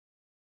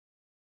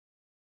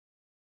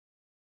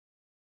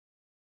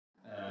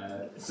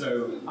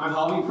So I'm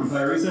Harvey from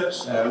Player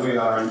Research. We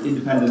are an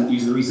independent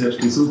user research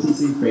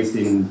consultancy based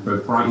in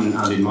both Brighton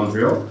and in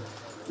Montreal.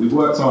 We've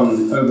worked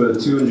on over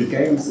 200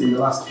 games in the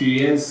last few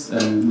years,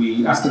 and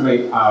we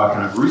estimate our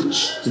kind of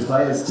reach to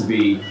players to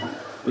be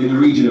in the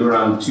region of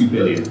around 2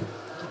 billion.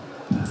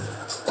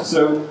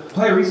 So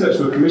Player Research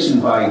were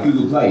commissioned by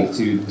Google Play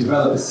to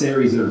develop a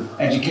series of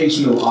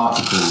educational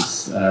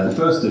articles. The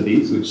first of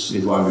these, which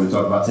is what I'm going to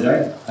talk about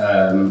today,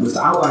 was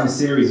to outline a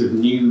series of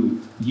new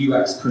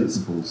UX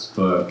principles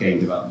for game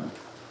development.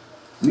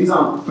 And these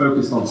aren't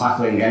focused on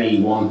tackling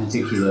any one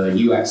particular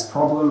UX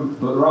problem,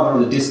 but rather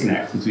on the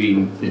disconnect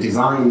between the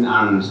design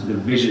and the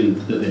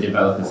vision that the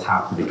developers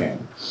have for the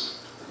game.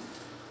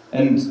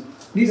 And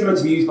these are meant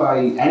to be used by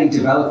any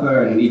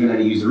developer and even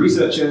any user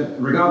researcher,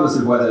 regardless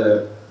of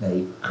whether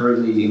they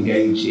currently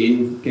engage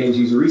in games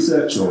user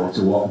research or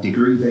to what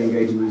degree they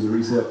engage in user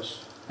research.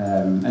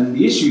 And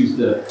the issues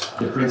that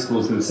the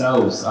principles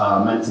themselves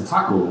are meant to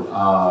tackle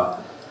are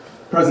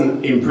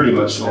present in pretty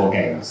much all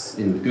games,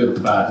 in the good, the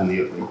bad, and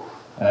the ugly.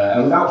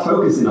 And without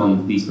focusing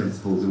on these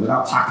principles and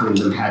without tackling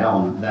them head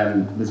on,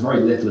 then there's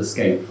very little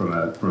escape from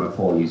a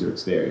poor user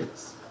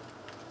experience.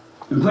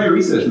 And Player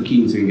Research were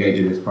keen to engage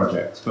in this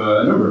project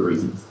for a number of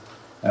reasons.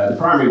 The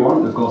primary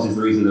one, of course, is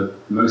the reason that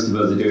most of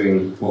us are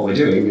doing what we're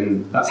doing,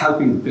 and that's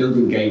helping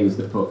building games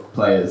that put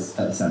players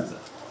at the centre.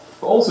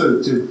 But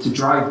also to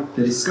drive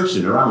the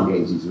discussion around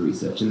games user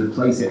research and the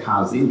place it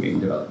has in game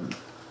development.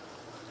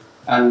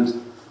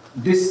 And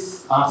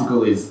this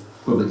article is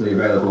publicly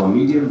available on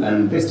Medium,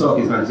 and this talk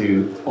is meant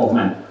to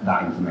augment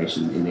that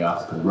information in the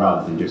article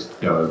rather than just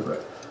go over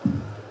it.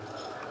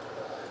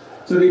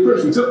 So the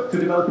approach we took for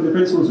developing the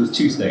principles was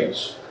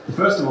two-stage. The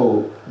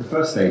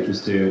first stage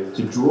was to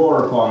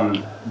draw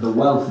upon the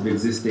wealth of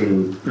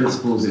existing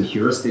principles and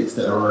heuristics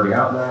that are already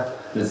out there.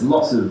 There's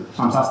lots of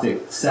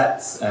fantastic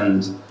sets,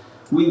 and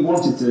we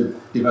wanted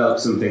to develop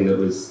something that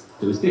was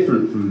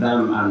different from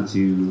them and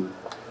to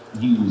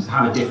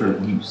have a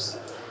different use.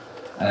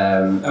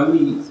 And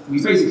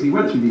we basically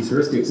went through these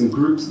heuristics and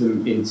grouped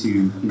them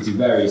into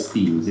various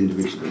themes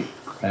individually.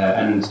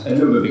 And a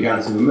number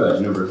began to emerge,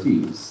 a number of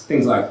themes.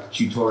 Things like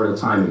tutorial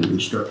timing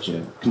and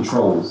structure,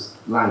 controls,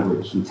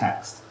 language, and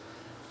text.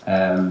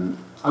 And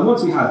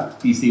once we had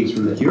these themes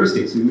from the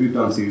heuristics, we moved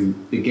on to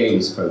the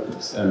games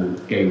focus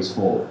and games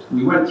forward.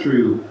 We went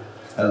through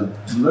a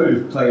load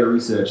of player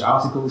research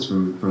articles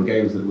from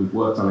games that we've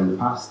worked on in the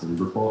past and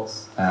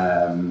reports,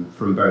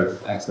 from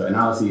both expert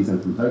analyses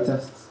and from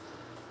playtests,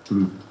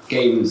 from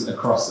games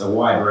across a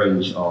wide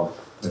range of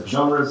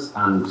genres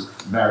and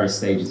various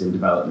stages in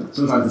development,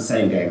 sometimes the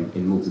same game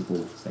in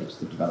multiple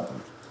stages of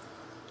development.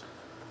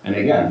 And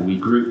again, we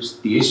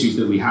grouped the issues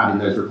that we had in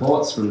those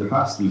reports from the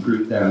past, we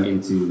grouped them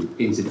into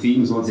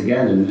themes once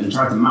again and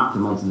tried to map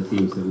them onto the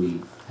themes that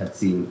we had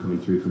seen coming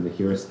through from the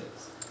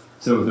heuristics.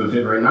 Some of them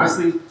fit very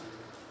nicely,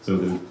 some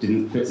of them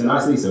didn't fit so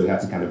nicely, so we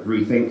had to kind of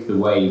rethink the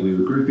way we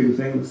were grouping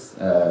things.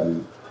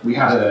 We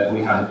had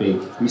a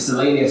big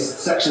miscellaneous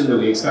section that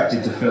we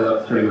expected to fill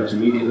up pretty much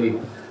immediately.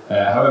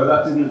 However,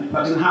 that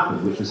didn't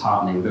happen, which was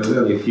heartening. There was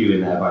only a few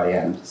in there by the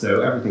end,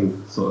 so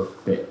everything sort of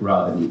fit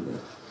rather neatly.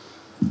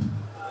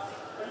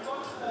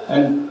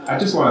 And I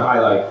just want to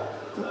highlight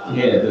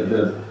here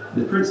that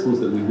the principles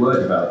that we were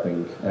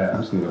developing,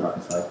 I'm just going to go back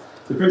a slide.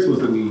 The principles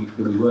that we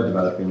were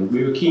developing,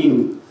 we were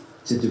keen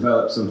to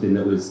develop something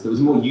that was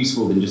more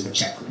useful than just a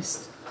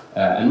checklist,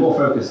 and more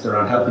focused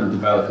around helping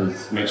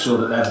developers make sure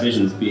that their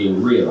vision's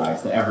being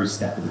realised at every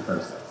step of the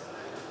process.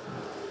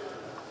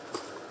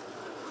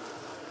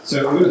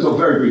 So I'm going to talk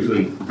very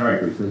briefly,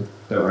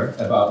 don't worry,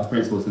 about the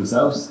principles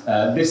themselves.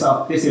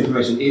 This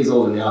information is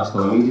all in the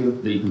article on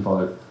Medium that you can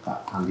follow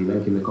that handy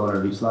link in the corner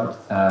of each slide.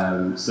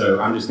 So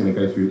I'm just going to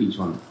go through each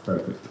one very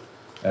quickly.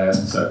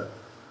 So,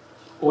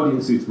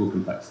 audience suitable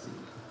complexity.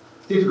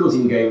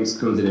 Difficulty in games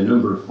comes in a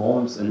number of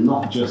forms and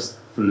not just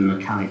from the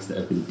mechanics that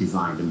have been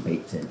designed and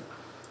baked in.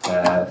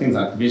 Things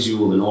like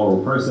visual and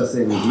oral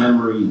processing,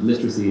 memory,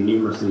 literacy and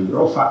numeracy are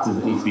all factors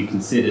that need to be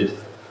considered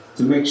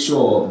to make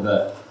sure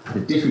that the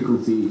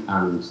difficulty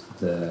and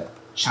the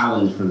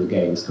challenge from the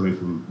game is coming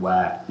from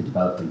where the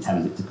developer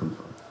intends it to come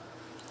from.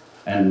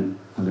 And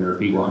I'm going to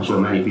repeat what I'm sure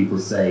many people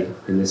say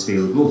in this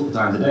field multiple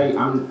times a day.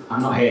 I'm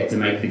not here to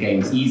make the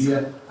games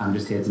easier, I'm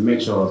just here to make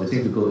sure the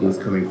difficulty is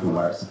coming from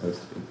where it's supposed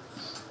to be.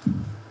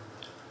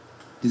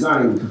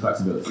 Designing for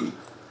flexibility.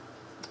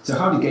 So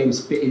how do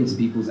games fit into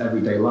people's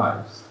everyday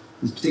lives?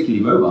 There's particularly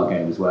mobile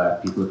games where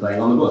people are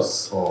playing on the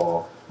bus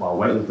or while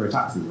waiting for a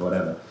taxi or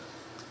whatever.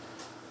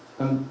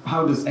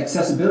 How does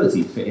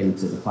accessibility fit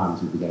into the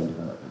plans with the game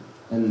development?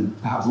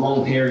 And perhaps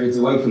long periods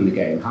away from the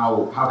game,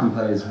 how can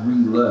players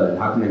relearn?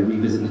 How can they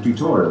revisit the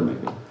tutorial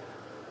maybe?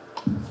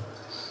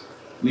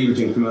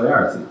 Leveraging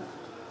familiarity.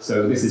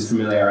 So this is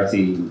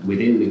familiarity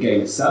within the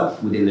game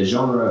itself, within the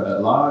genre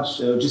at large,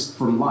 just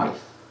from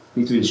life.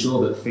 We need to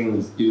ensure that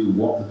things do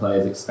what the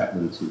players expect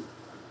them to.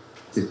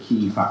 It's a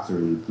key factor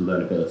in the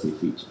learnability of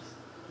features.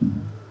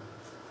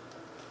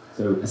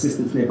 So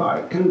assistance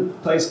nearby. Can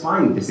players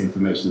find this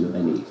information that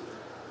they need?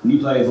 New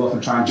players will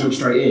often try and jump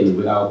straight in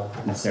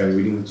without necessarily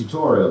reading the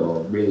tutorial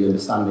or really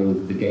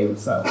understanding the game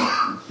itself.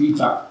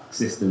 Feedback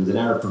systems and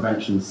error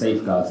prevention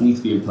safeguards need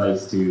to be in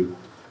place to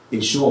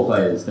ensure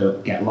players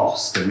don't get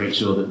lost and make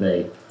sure that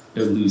they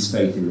don't lose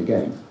faith in the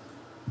game.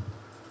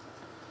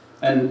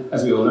 And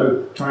as we all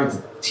know, trying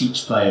to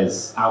teach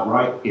players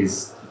outright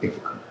is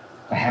difficult.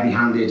 A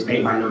heavy-handed,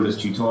 paint-by-numbers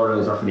tutorial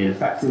is often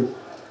ineffective,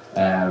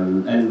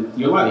 and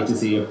you're likely to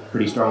see a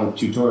pretty strong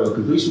tutorial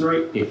completion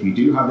rate if you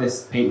do have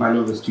this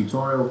paint-by-numbers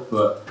tutorial,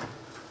 but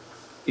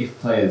if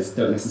players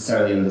don't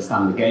necessarily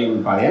understand the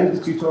game by the end of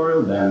the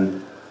tutorial,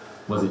 then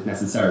was it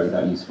necessarily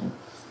that useful?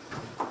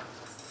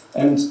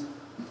 And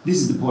this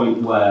is the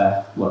point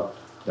where, well,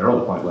 they're all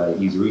the point where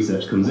user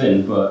research comes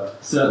in,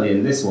 but certainly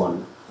in this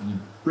one,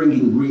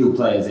 bringing real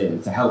players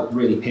in to help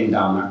really pin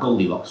down that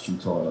Goldilocks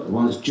tutorial, the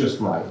one that's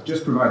just right,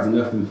 just provides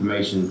enough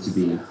information to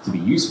be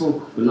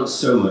useful, but not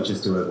so much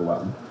as to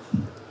overwhelm.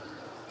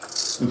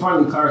 And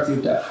finally, clarity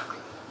of depth.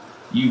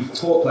 You've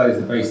taught players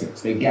the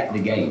basics, they get the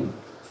game.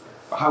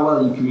 But how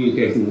well are you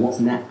communicating what's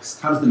next?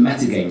 How does the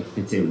metagame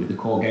fit in with the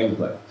core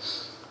gameplay?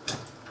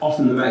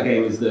 Often the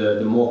metagame is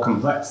the more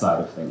complex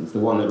side of things, the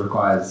one that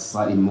requires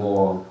slightly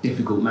more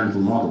difficult mental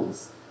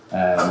models.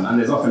 And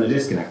there's often a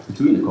disconnect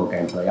between the core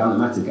gameplay and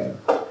the metagame.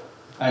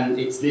 And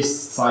it's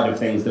this side of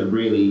things that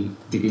really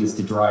begins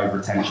to drive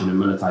retention and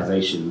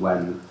monetization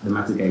when the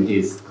metagame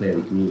is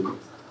clearly communicated.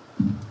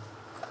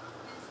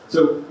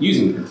 So,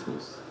 using the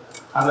principles.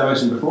 As I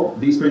mentioned before,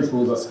 these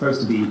principles are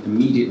supposed to be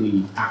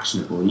immediately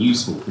actionable and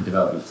useful for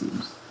development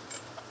teams.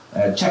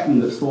 Checking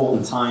that thought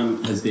and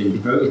time has been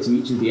devoted to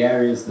each of the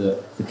areas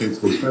that the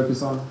principles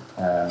focus on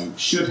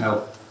should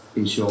help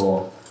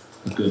ensure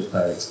a good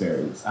player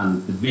experience,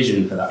 and the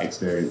vision for that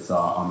experience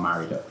are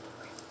married up.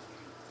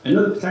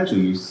 Another potential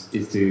use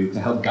is to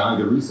help guide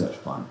a research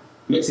plan,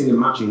 mixing and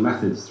matching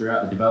methods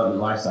throughout the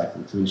development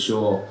lifecycle to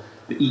ensure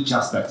that each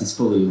aspect is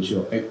fully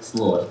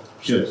explored,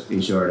 should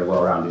ensure a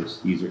well-rounded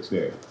user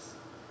experience.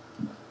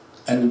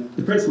 And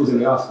the principles in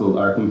the article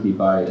are accompanied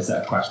by a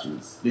set of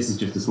questions. This is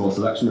just a small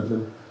selection of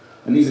them.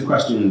 And these are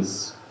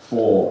questions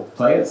for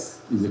players,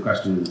 these are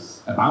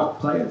questions about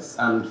players,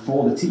 and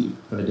for the team,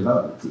 for the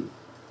development team.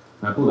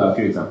 And I pulled out a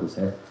few examples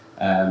here,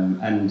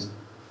 and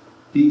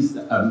these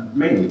are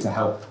mainly to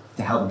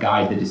help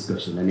guide the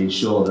discussion and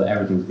ensure that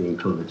everything's being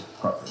covered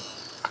properly.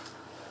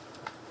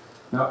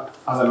 Now,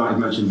 as I might have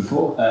mentioned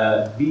before,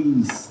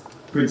 these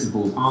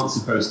principles aren't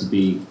supposed to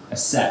be a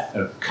set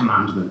of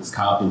commandments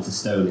carved into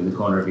stone in the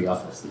corner of the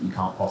office that you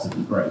can't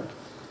possibly break.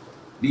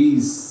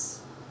 These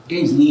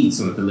games need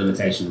some of the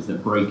limitations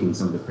that breaking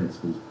some of the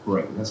principles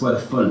bring. That's where the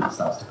fun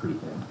starts to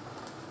creep in.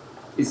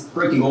 It's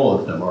breaking all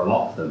of them, or a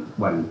lot of them,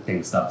 when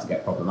things start to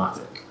get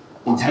problematic.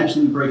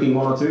 Intentionally breaking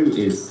one or two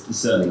is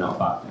certainly not a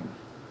bad thing.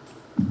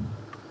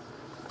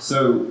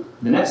 So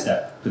the next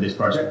step for this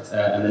project,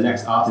 and the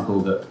next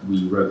article that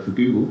we wrote for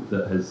Google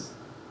that has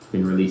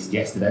been released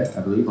yesterday,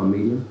 I believe, on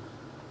Medium.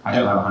 I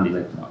don't have a handy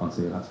link for that one,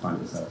 so you'll have to find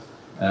it yourself.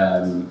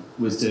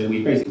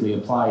 We basically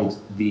applied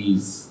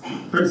these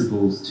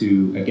principles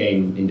to a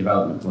game in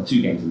development, or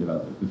 2 games in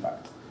development, in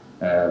fact.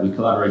 We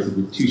collaborated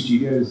with 2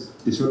 studios,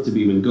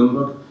 Disruptorbeam and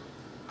Gumbug,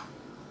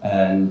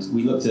 and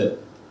we looked at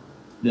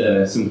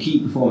some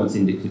key performance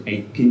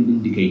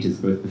indicators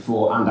both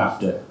before and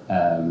after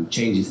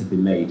changes had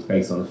been made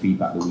based on the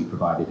feedback that we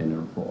provided in a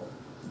report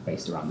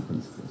based around the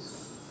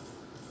principles.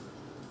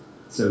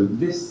 So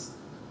this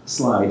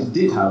slide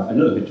did have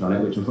another picture on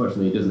it, which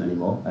unfortunately it doesn't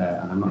anymore,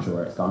 and I'm not sure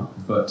where it's gone.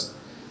 But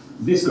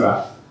this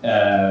graph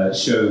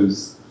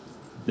shows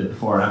the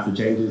before and after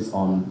changes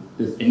on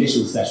the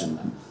initial session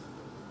length.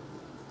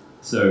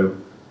 So,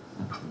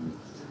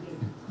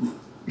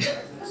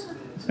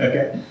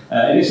 okay,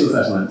 initial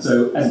session length.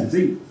 So as you can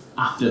see,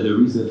 after the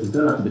research was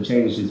done, after the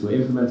changes were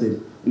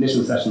implemented,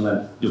 initial session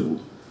length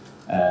doubled.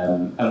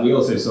 And we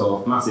also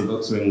saw massive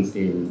upswings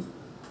in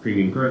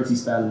premium currency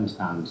spend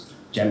and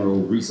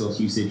general resource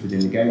usage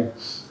within the game.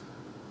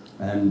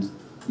 And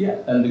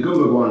yeah, and the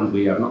Gumbug one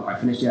we have not quite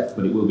finished yet,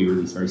 but it will be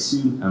released very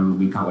soon, and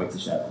we can't wait to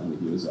share that one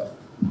with you as well.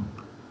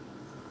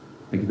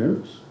 Thank you very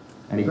much.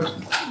 Any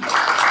questions?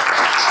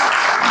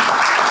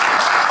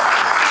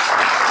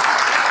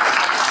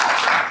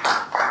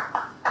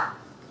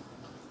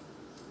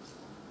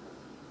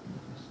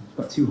 We've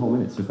got 2 whole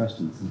minutes for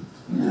questions.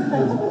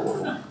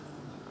 No?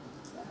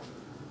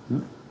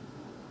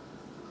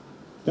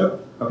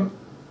 Nope? Okay.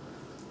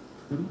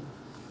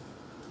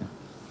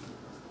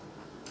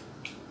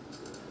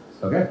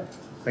 Okay,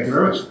 thank you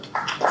very much.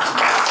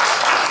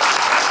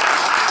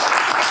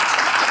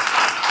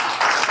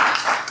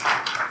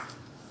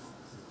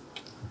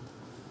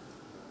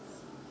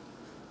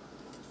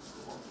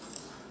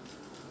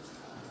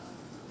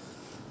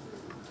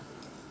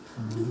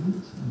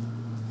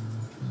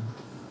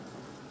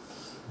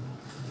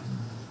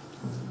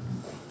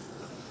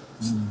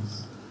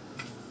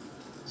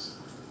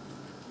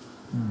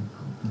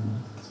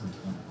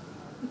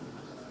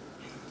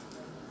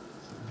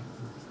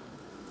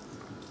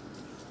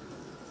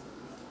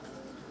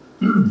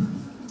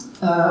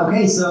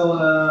 Okay, so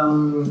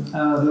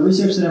the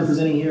research that I'm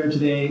presenting here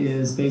today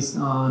is based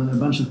on a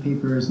bunch of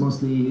papers,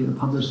 mostly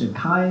published at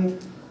Chi.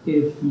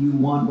 If you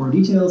want more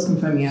details, come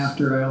find me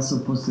after. I also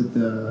posted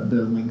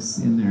the links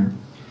in there.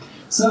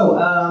 So,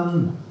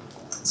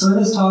 so in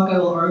this talk, I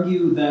will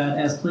argue that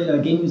as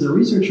game user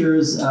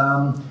researchers,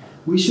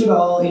 we should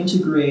all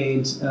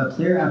integrate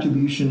player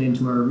attribution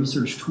into our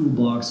research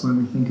toolbox when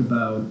we think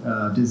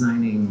about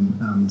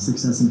designing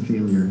success and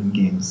failure in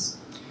games.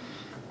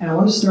 And I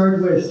want to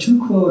start with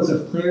 2 quotes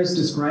of players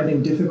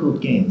describing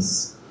difficult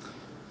games.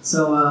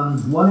 So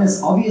one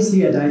is,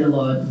 obviously I died a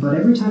lot, but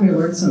every time I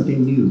learned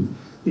something new.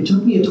 It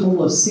took me a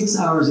total of 6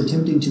 hours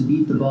attempting to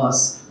beat the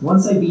boss.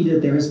 Once I beat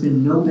it, there has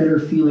been no better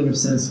feeling of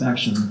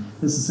satisfaction.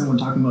 This is someone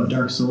talking about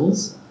Dark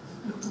Souls.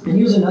 And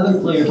here's another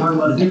player talking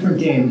about a different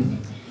game.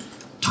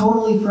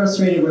 Totally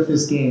frustrated with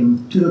this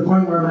game, to the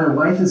point where my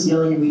wife is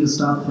yelling at me to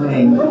stop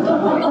playing.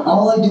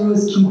 All I do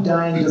is keep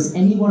dying. Does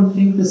anyone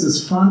think this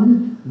is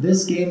fun?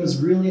 This game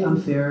is really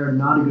unfair,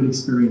 not a good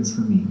experience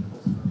for me.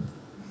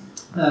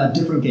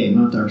 Different game,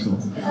 not Dark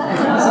Souls. So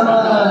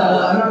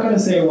I'm not going to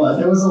say what.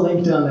 There was a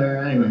link down there.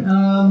 Anyway,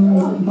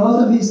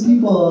 both of these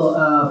people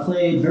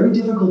played very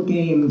difficult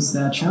games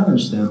that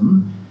challenged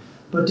them,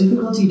 but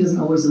difficulty doesn't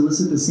always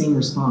elicit the same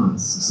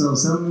response. So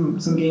some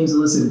games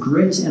elicit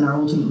grit and are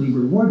ultimately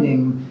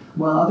rewarding,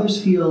 while others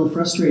feel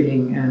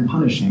frustrating and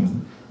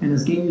punishing. And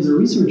as game user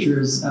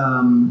researchers,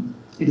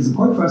 it is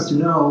important for us to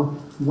know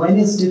when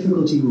is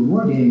difficulty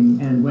rewarding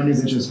and when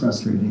is it just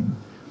frustrating.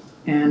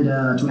 And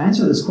to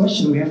answer this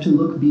question, we have to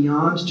look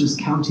beyond just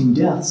counting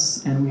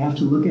deaths, and we have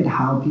to look at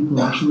how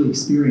people actually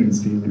experience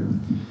failure.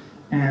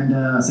 And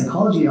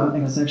psychology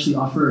has actually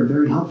offered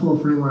very helpful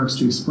frameworks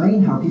to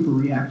explain how people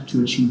react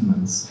to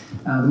achievements,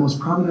 the most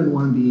prominent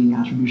one being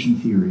attribution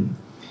theory.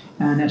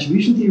 And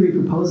attribution theory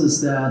proposes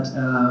that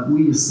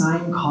we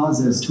assign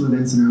causes to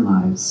events in our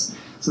lives.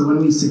 So when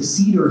we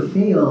succeed or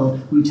fail,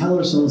 we tell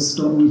ourselves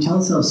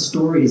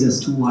stories as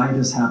to why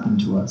this happened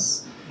to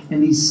us.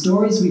 And these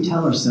stories we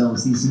tell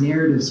ourselves, these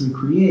narratives we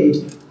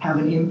create, have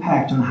an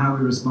impact on how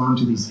we respond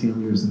to these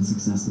failures and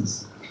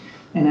successes.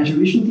 And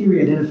attribution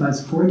theory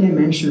identifies 4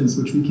 dimensions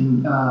by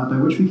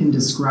which we can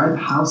describe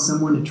how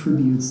someone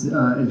attributes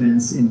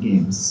events in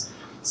games.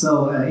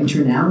 So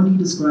internality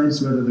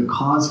describes whether the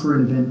cause for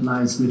an event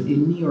lies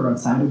within me or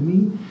outside of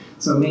me.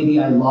 So maybe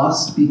I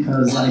lost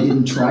because I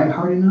didn't try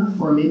hard enough,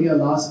 or maybe I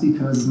lost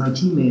because my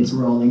teammates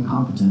were all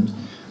incompetent.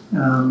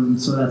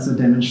 So that's a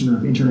dimension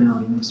of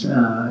internality and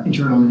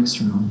internal and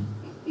external.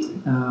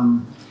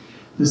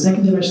 The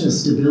second dimension is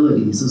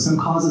stability. So some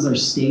causes are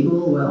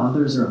stable while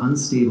others are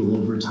unstable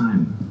over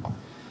time.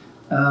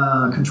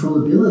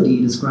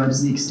 Controllability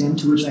describes the extent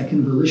to which I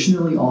can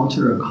volitionally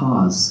alter a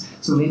cause.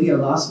 So maybe I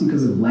lost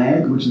because of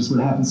lag, which is what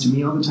happens to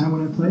me all the time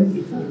when I play,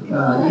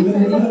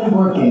 even in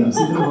board games.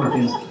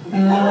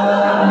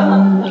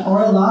 Or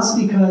I lost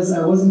because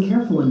I wasn't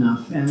careful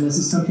enough, and this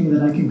is something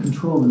that I can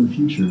control in the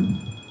future.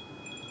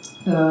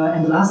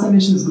 And the last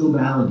dimension is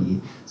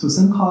globality. So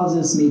some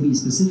causes may be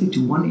specific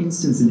to one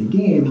instance in a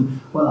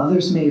game, while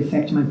others may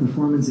affect my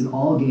performance in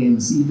all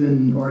games,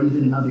 even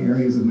in other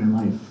areas of my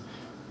life.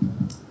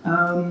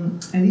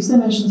 And these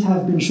dimensions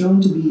have been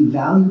shown to be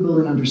valuable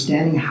in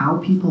understanding how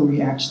people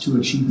react to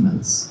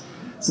achievements.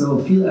 So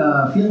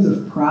feelings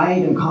of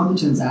pride and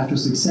competence after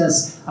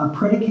success are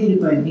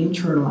predicated by an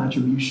internal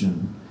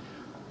attribution.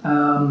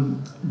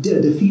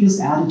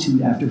 Defeatist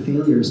attitude after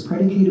failure is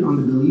predicated on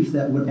the belief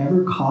that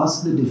whatever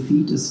caused the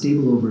defeat is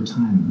stable over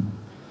time.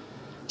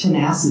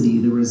 Tenacity,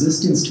 the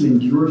resistance to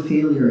endure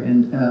failure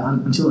and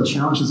until a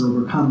challenge is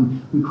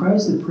overcome,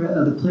 requires the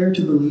player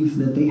to believe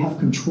that they have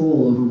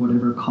control over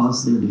whatever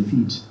caused their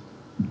defeat.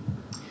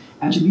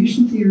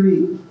 Attribution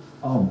theory.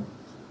 Oh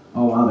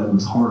wow, that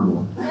looks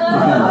horrible. Okay.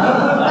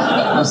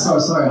 I'm so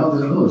sorry.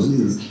 Oh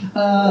Jesus.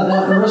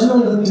 That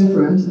originally looked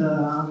different.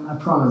 I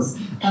promise.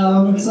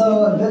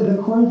 So the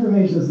core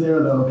information is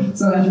there though.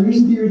 So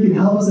attribution theory can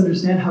help us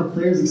understand how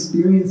players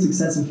experience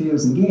success and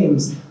failures in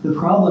games. The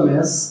problem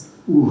is,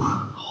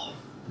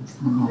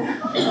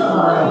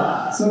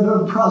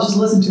 so just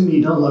listen to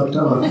me, don't look.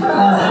 The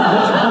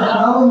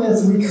problem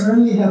is we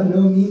currently have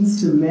no means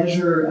to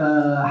measure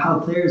how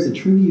players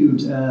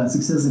attribute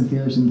success and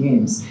failures in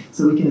games.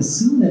 So we can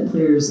assume that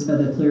player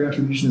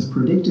attribution is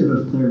predictive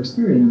of player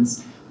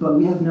experience, but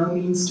we have no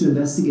means to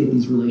investigate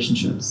these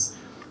relationships.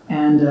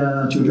 And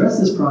to address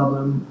this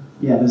problem,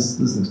 this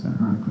looks better.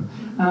 All right, cool.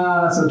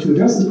 So to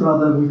address this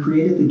problem, we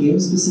created the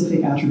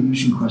game-specific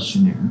attribution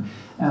questionnaire.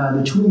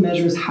 The tool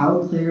measures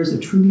how players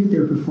attribute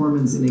their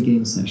performance in a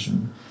game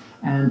session.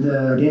 And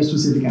the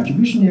game-specific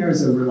attributionnaire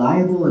is a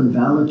reliable and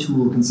valid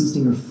tool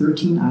consisting of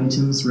 13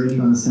 items rated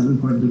on a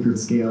 7-point Likert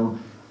scale.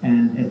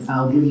 And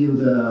I'll give you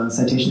the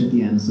citation at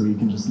the end so you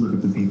can just look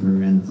at the paper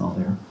and it's all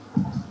there.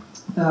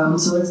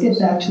 So let's get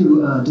back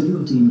to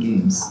difficulty in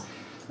games.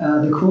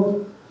 The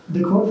quote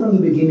from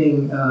the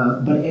beginning,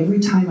 but every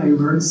time I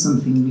learn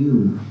something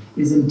new,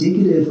 is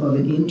indicative of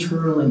an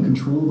internal and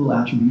controllable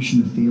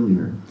attribution of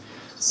failure.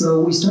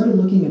 So we started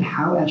looking at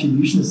how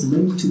attribution is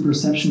linked to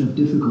perception of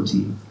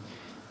difficulty.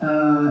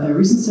 A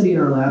recent study in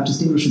our lab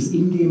distinguishes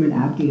in-game and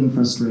at-game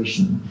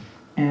frustration.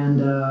 And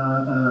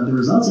the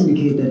results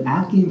indicate that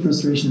at-game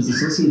frustration is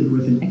associated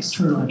with an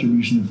external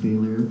attribution of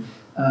failure,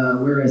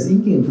 whereas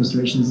in-game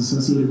frustration is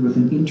associated with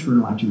an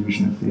internal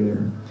attribution of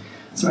failure.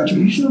 So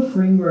attributional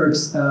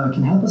frameworks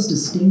can help us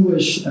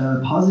distinguish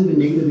positive and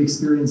negative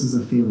experiences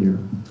of failure.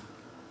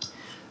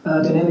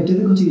 Dynamic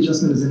difficulty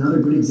adjustment is another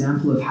good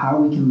example of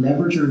how we can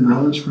leverage our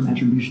knowledge from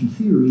attribution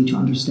theory to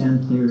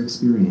understand player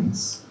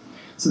experience.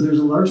 So there's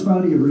a large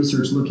body of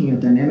research looking at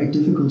dynamic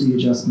difficulty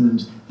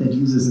adjustment that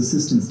uses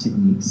assistance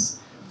techniques.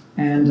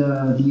 And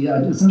the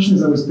assumption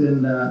has always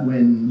been that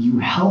when you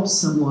help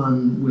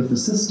someone with the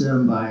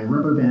system by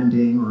rubber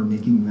banding or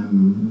making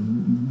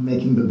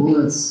the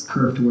bullets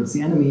curve towards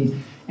the enemy,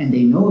 and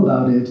they know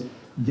about it,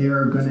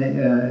 they're going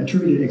to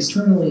attribute it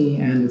externally,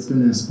 and it's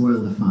going to spoil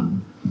the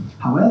fun.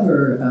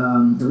 However,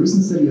 a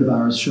recent study of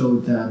ours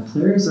showed that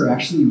players are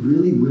actually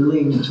really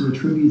willing to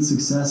attribute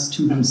success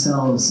to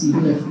themselves,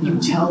 even if you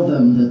tell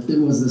them that it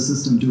was the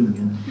system doing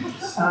it.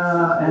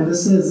 And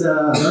this is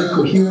very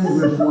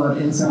coherent with what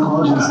in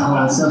psychology is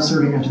called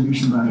self-serving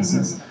attribution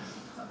biases.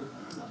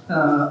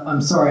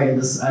 I'm sorry,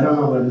 I don't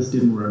know why this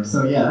didn't work,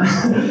 so yeah.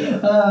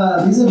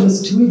 These are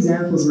just two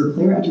examples where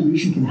player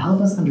attribution can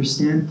help us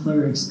understand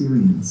player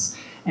experience.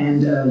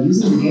 And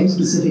using the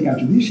game-specific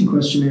attribution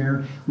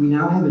questionnaire, we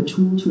now have a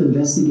tool to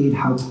investigate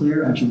how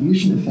player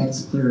attribution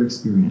affects player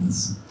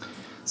experience.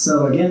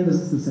 So again, this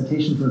is the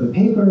citation for the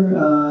paper.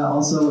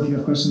 Also, if you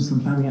have questions,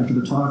 come find me after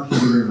the talk.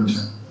 Thank you very much.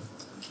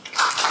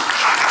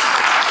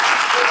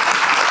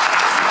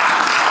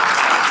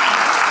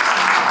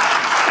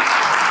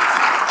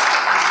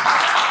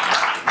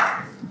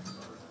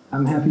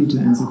 I'm happy to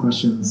answer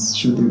questions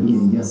should there be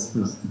any. Yes,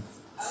 please.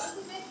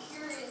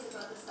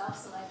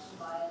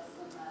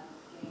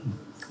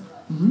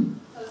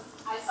 Because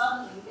I saw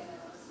the link and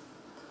it was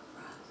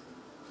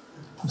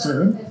I'm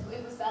sorry?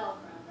 It was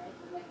Battlefront, right?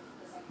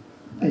 The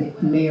second.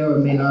 It may or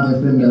may not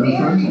have been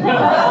Battlefront. It's a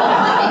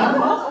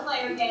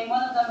multiplayer game.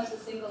 One of them is a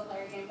single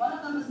player game. One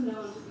of them is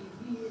known to be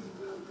really,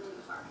 really,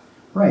 really hard.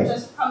 Right.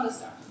 Just from the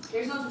start.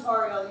 There's no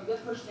tutorial. You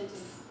get pushed into.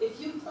 If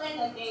you play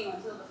that game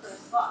until the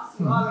first boss,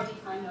 you already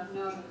kind of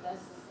know that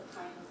this is the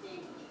kind of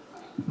game that you're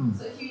playing.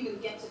 So if you even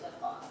get to that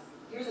boss,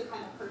 you're the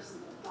kind of person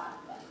that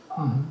got that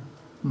far.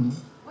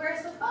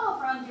 Whereas with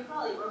Battlefront, you're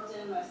probably roped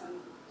in by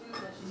some dude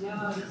that you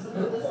know, just look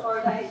at this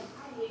board, I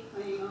hate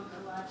playing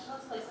Overwatch,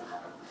 let's play some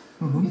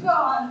Battlefront. You go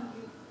on,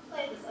 you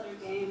play this other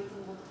game, it's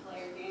a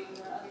multiplayer game,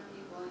 there are other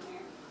people in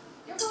there.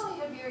 You're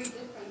probably a very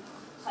different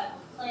type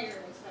of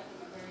player, expecting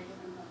a very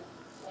different type of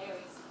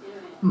player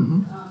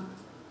experience.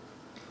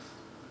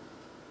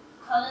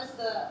 How does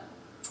the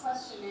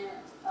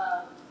questionnaire,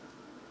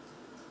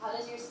 how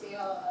does your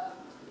scale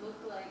look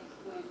like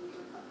when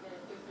you compare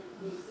different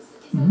games? Is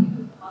that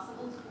even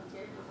possible to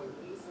compare different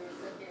games, or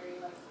is it very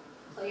like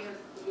player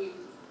game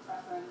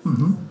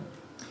preference?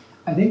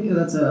 I think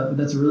that's a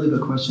really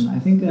good question. I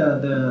think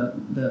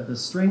the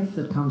strength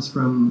that comes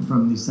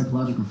from these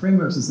psychological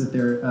frameworks is that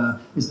they're,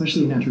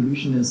 especially in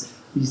attribution, is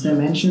these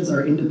dimensions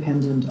are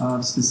independent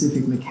of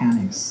specific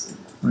mechanics,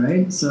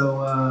 right?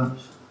 So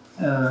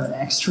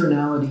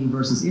externality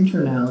versus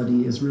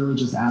internality is really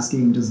just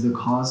asking, does the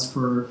cause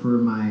for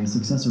my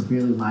success or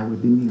failure lie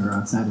within me or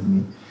outside of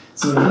me?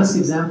 So in this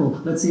example,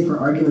 let's say for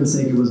argument's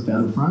sake it was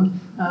Battlefront.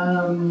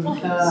 In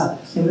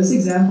this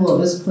example,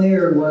 this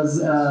player was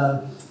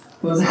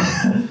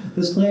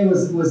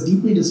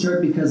deeply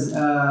disturbed because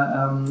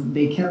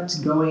they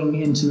kept going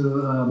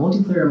into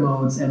multiplayer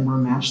modes and were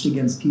matched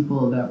against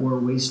people that were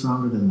way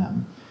stronger than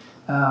them.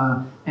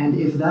 And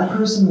if that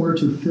person were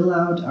to fill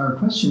out our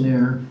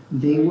questionnaire,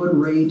 they would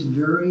rate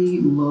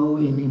very low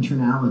in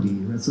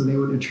internality. Right? So they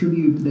would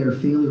attribute their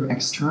failure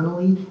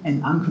externally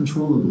and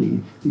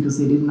uncontrollably because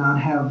they did not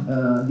have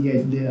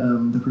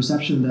the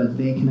perception that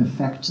they can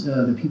affect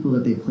the people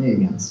that they play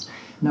against.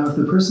 Now, if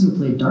the person who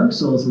played Dark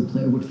Souls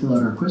would fill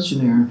out our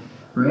questionnaire,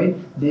 right?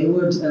 They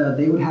would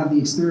have the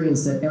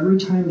experience that every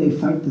time they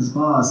fight this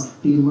boss,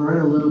 they learn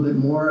a little bit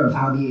more of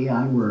how the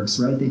AI works,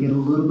 right? They get a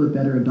little bit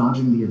better at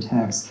dodging the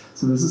attacks.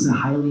 So this is a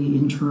highly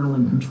internal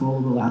and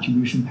controllable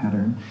attribution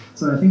pattern.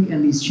 So I think,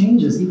 and these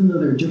changes, even though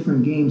they're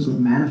different games, would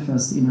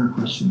manifest in our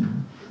questionnaire.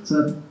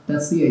 So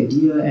that's the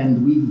idea,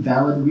 and we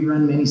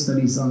ran many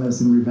studies on this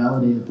and we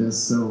validated this.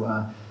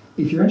 So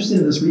if you're interested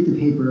in this, read the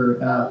paper.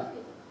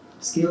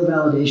 Scale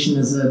validation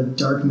is a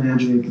dark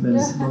magic that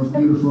is both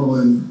beautiful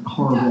and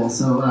horrible.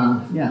 So,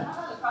 yeah.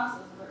 How the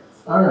process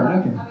works. All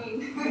right, okay. I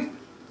mean,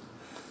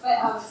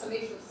 but so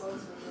maybe the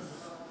quotes were just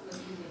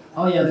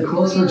oh yeah, the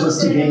quotes were just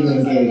to get you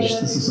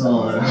engaged. This is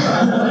all. All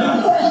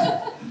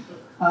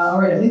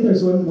right, I think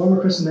there's one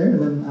more question there,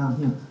 and then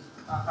yeah.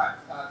 Hi,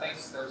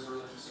 thanks. That was a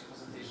really interesting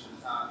presentation.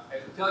 I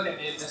feel like I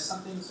may have missed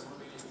something, so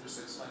maybe you can just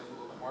explain a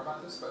little bit more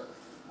about this. But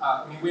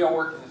I mean, we all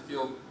work in the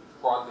field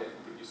broadly. I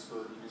think of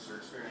usability, user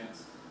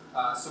experience.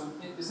 So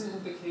isn't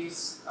it the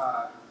case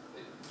that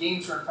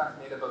games are in fact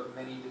made up of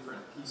many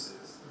different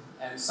pieces,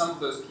 and some of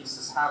those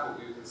pieces have what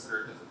we would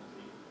consider a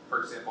difficulty,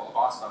 for example, a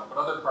boss battle, but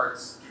other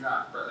parts do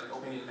not, right? Like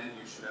opening a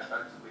menu should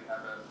effectively typically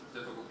have a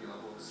difficulty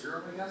level of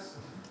 0, I guess.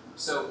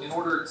 So in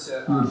order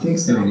to... You would think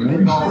so, right?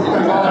 We're all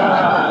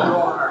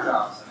on our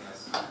jobs, I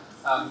guess.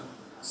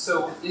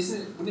 So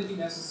wouldn't it be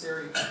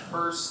necessary to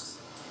first,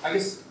 I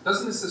guess,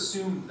 doesn't this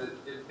assume that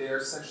they're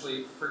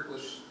essentially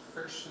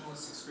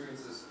frictionless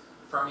experiences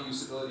from a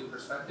usability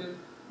perspective?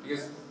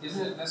 Because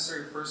isn't it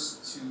necessary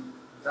first to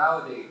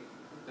validate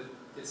that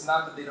it's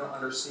not that they don't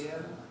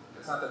understand,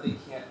 it's not that they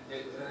can't,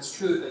 and it's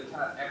true that they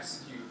cannot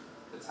execute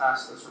the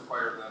task that's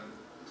required of them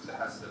that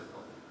has a difficulty.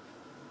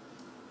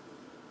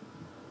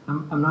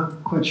 I'm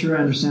not quite sure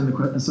I understand the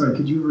question. Sorry,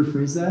 could you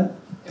rephrase that?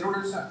 In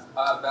order to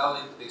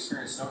validate the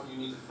experience, don't you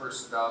need to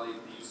first validate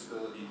the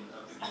usability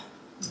of the game?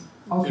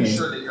 Okay. To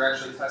ensure that you're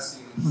actually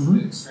testing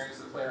the experience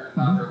of the player and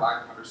not their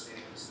lack of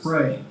understanding of the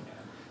specific game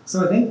mechanic.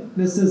 So I think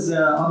this is,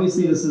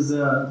 obviously this is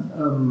a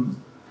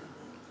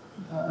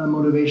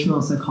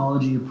motivational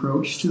psychology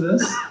approach to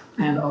this.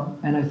 And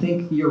I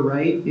think you're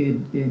right,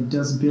 it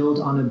does build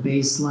on a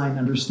baseline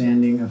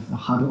understanding of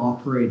how to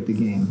operate the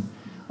game.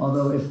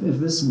 Although if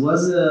this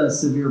was a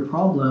severe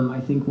problem,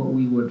 I think what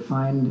we would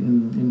find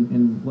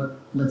in what,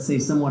 let's say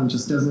someone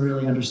just doesn't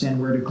really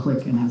understand where to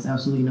click and has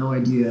absolutely no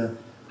idea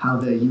how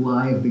the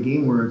UI of the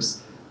game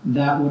works,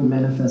 that would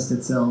manifest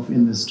itself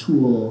in this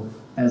tool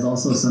as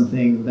also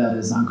something that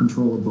is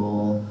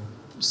uncontrollable,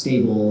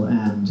 stable,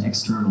 and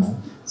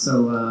external.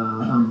 So,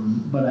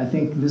 but I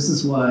think this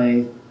is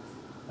why,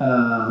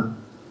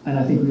 and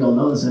I think we all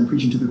know this, and I'm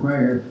preaching to the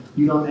choir,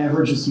 you don't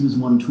ever just use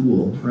one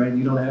tool, right?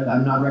 You don't.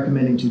 I'm not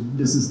recommending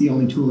this is the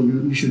only tool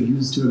you should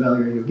use to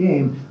evaluate your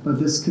game, but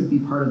this could be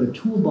part of the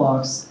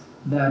toolbox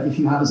that if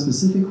you have a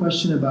specific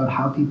question about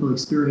how people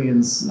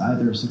experience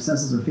either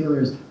successes or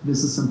failures,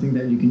 this is something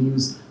that you can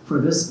use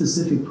for this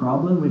specific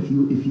problem. If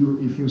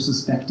you're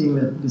suspecting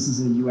that this is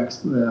a UX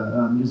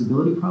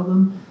usability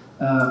problem,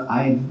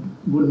 I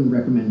wouldn't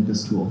recommend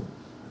this tool.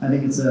 I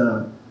think it's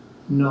a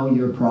know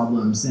your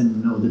problems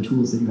and know the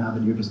tools that you have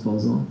at your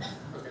disposal.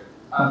 Okay,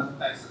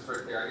 thanks, that's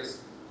very clear. I guess,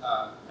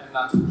 and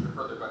not to push it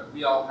further, but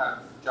we all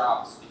have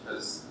jobs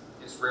because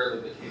it's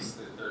rarely the case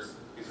that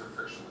these are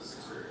frictionless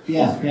experiences.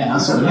 Yeah,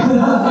 absolutely.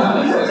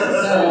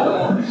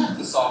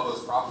 To solve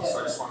those problems, so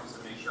I just wanted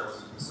to make sure I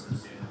wasn't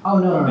misunderstanding. Oh,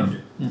 no. Thank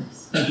you.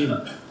 Yes, thank you.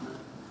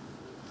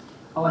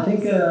 Oh, I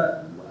think,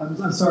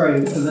 I'm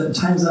sorry, the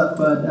time's up,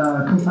 but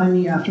come find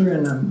me after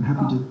and I'm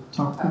happy to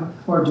talk.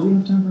 Or do we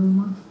have time for one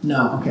more?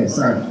 No, okay,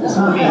 sorry. It's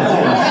not me.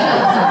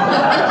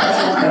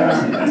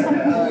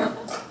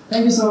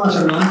 Thank you so much,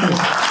 everyone. Thanks.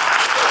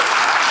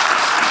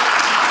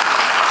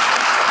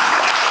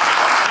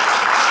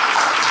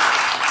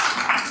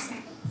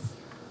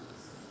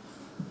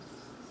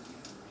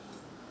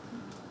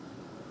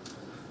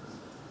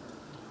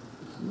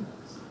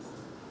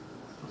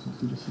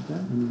 So just hit that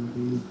and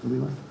we'll be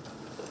live.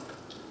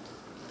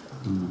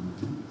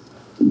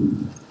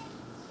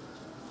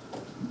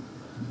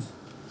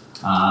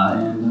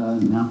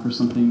 And now for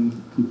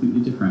something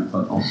completely different,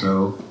 but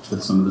also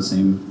with some of the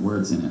same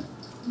words in it.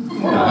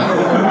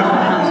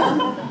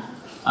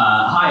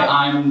 Hi,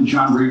 I'm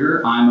John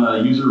Brieger. I'm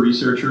a user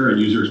researcher and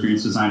user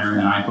experience designer,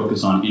 and I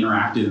focus on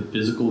interactive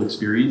physical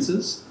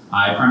experiences.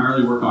 I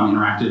primarily work on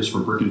interactives for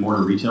brick and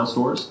mortar retail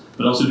stores,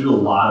 but also do a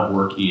lot of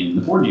work in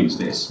the board game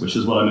space, which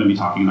is what I'm going to be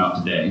talking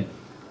about today.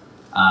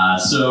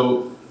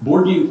 So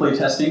board game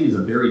playtesting is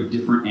a very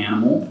different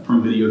animal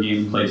from video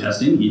game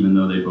playtesting, even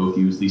though they both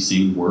use the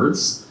same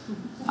words.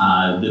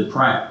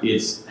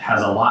 It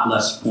has a lot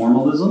less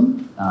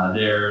formalism.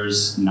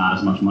 There's not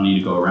as much money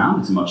to go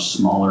around. It's a much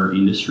smaller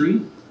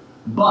industry.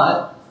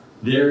 But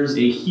there's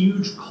a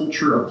huge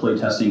culture of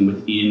playtesting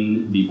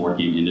within the board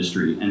game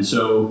industry. And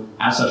so,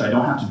 as such, I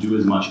don't have to do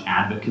as much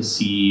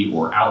advocacy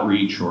or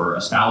outreach or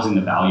espousing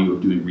the value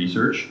of doing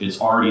research. It's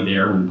already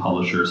there when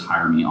publishers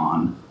hire me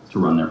on to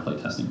run their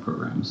playtesting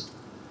programs.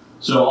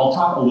 So I'll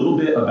talk a little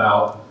bit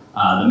about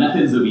the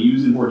methods that we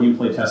use in board game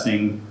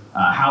playtesting,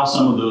 how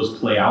some of those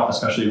play out,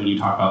 especially when you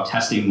talk about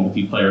testing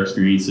multiplayer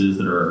experiences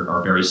that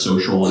are very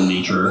social in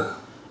nature,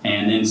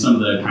 and then some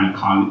of the kind of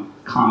common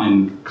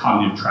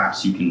cognitive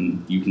traps you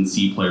can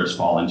see players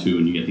fall into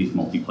when you get these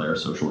multiplayer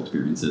social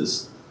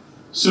experiences.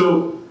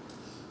 So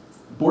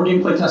board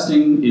game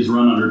playtesting is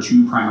run under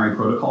two primary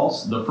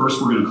protocols. The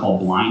first we're going to call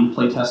blind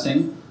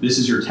playtesting. This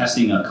is you're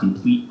testing a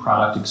complete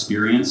product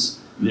experience.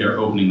 They're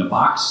opening the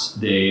box,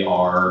 they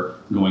are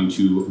going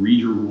to read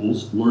your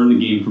rules, learn the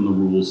game from the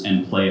rules,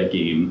 and play a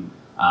game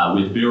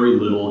with very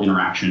little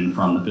interaction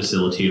from the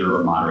facilitator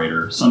or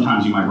moderator.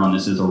 Sometimes you might run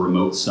this as a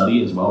remote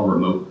study as well,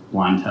 remote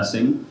blind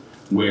testing,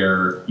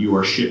 where you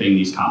are shipping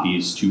these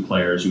copies to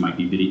players. You might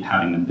be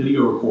having them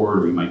video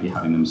record, or you might be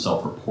having them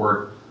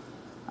self-report.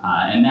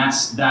 And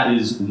that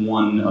is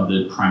one of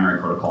the primary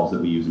protocols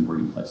that we use in board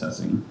game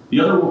playtesting. The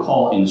other we'll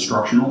call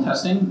instructional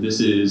testing. This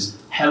is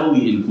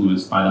heavily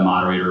influenced by the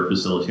moderator or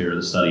facilitator of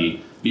the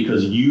study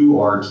because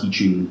you are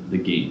teaching the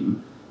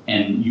game.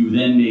 And you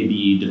then may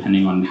be,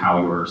 depending on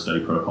how your study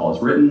protocol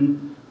is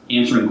written,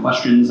 answering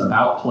questions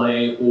about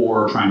play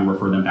or trying to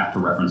refer them back to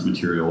reference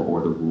material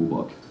or the rule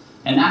book.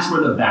 And that's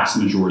where the vast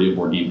majority of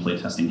board game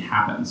playtesting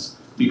happens.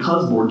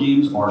 because board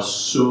games are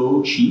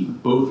so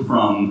cheap, both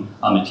from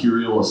a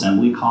material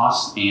assembly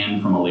cost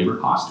and from a labor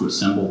cost to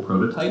assemble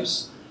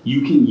prototypes,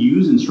 you can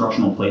use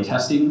instructional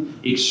playtesting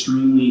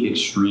extremely,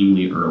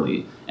 extremely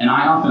early. And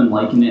I often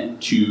liken it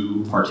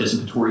to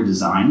participatory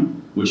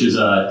design, which is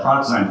a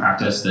product design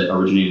practice that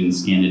originated in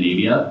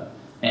Scandinavia.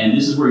 And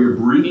this is where you're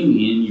bringing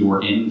in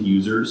your end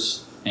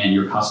users and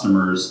your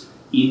customers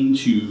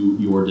into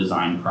your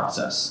design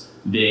process.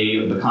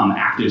 They become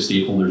active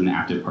stakeholders and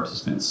active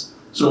participants.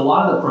 So a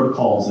lot of the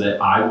protocols that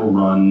I will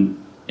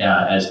run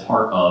as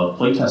part of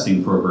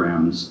playtesting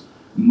programs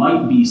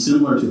might be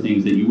similar to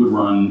things that you would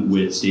run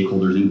with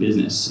stakeholders in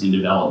business, in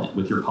development,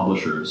 with your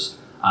publishers,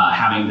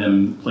 having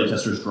them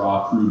playtesters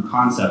draw crude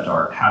concept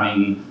art,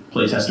 having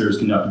playtesters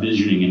conduct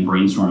visioning and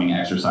brainstorming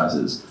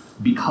exercises.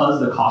 Because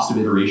the cost of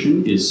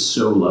iteration is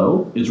so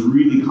low, it's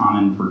really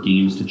common for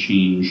games to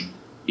change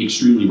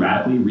extremely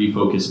radically,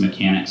 refocus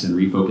mechanics and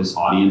refocus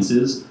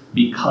audiences,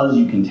 because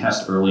you can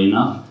test early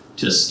enough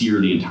to steer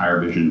the entire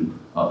vision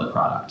of the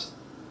product.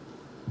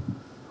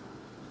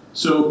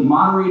 So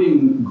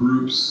moderating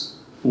groups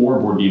for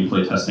board game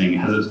playtesting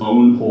has its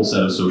own whole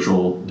set of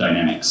social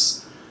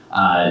dynamics.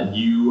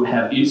 You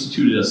have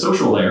instituted a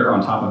social layer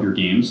on top of your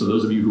game. So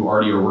those of you who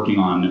already are working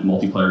on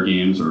multiplayer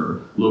games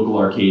or local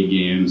arcade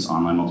games,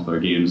 online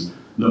multiplayer games,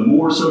 the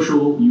more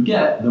social you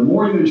get, the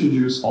more you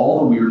introduce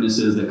all the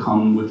weirdnesses that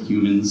come with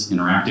humans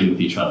interacting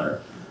with each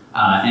other.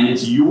 And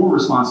it's your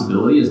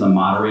responsibility as the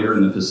moderator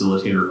and the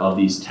facilitator of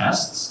these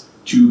tests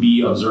to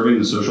be observing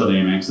the social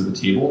dynamics of the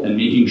table and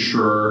making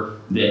sure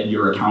that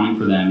you're accounting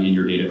for them in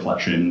your data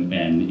collection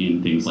and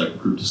in things like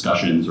group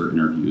discussions or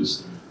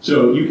interviews.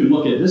 So you can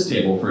look at this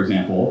table, for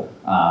example,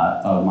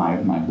 of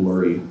my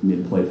blurry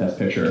mid-playtest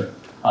picture.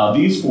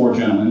 These four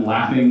gentlemen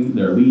laughing,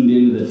 they're leaned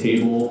into the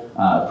table,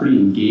 pretty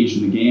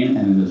engaged in the game,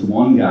 and then there's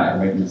one guy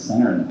right in the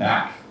center in the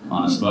back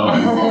on his phone.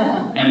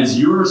 And it's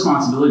your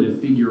responsibility to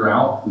figure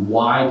out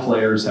why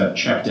players have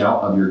checked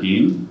out of your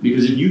game,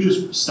 because if you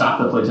just stop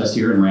the playtest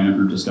here and ran a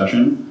group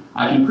discussion,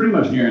 I can pretty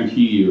much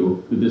guarantee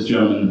you that this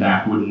gentleman in the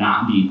back would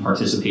not be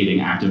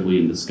participating actively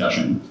in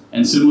discussion.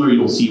 And similarly,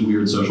 you'll see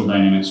weird social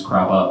dynamics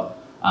crop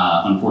up,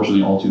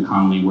 unfortunately all too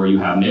commonly, where you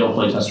have male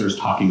playtesters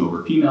talking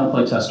over female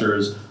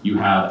playtesters, you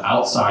have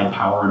outside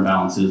power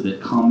imbalances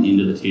that come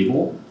into the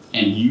table,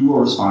 and you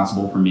are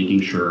responsible for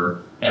making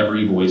sure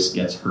every voice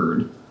gets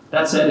heard.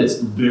 That said, it's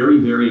very,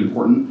 very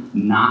important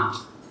not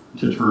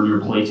to turn your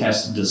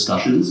playtest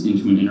discussions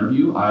into an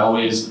interview. I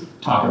always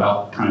talk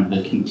about kind of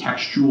the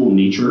contextual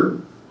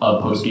nature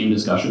of post-game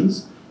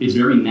discussions. It's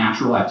very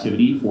natural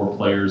activity for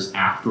players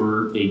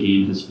after a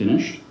game has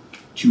finished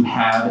to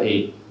have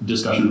a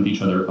discussion with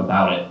each other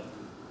about it.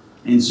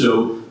 And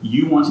so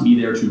you want to be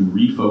there to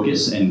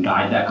refocus and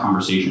guide that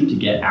conversation to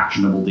get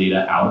actionable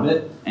data out of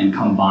it and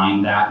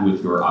combine that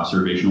with your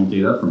observational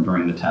data from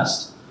during the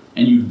test.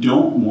 And you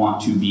don't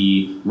want to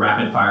be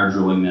rapid fire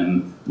drilling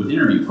them with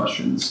interview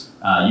questions.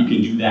 You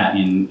can do that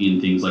in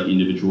things like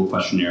individual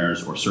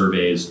questionnaires or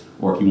surveys,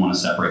 or if you want to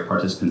separate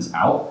participants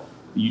out.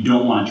 You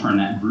don't want to turn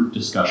that group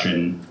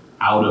discussion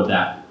out of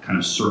that kind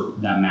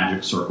of that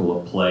magic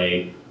circle of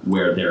play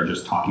where they're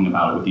just talking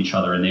about it with each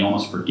other and they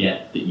almost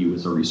forget that you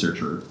as a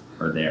researcher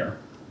are there.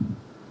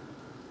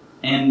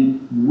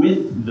 And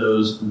with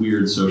those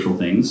weird social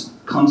things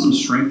come some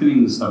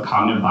strengthenings of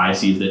cognitive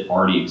biases that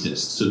already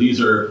exist. So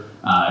these are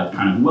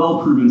kind of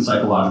well-proven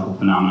psychological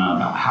phenomena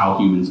about how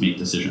humans make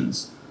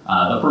decisions.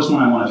 The first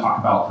one I want to talk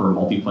about for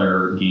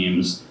multiplayer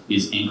games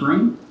is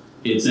anchoring.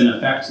 It's in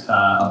effect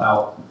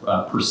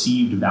about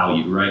perceived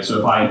value, right? So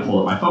if I pull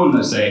up my phone and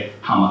I say,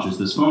 how much is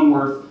this phone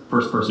worth?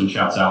 First person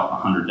shouts out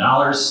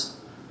 $100.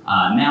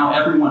 Now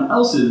everyone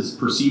else's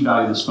perceived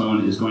value of this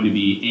phone is going to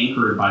be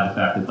anchored by the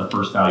fact that the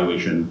first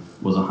valuation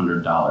was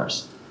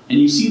 $100. And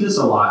you see this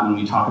a lot when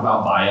we talk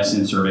about bias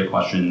in survey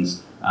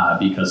questions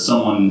because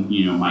someone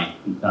might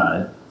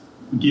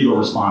give a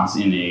response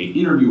in an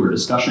interview or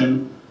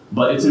discussion,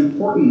 but it's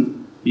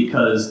important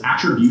because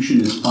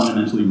attribution is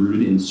fundamentally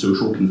rooted in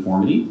social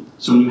conformity.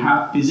 So when you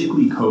have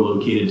physically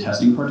co-located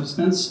testing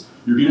participants,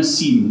 you're going to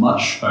see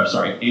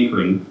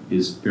anchoring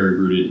is very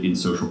rooted in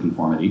social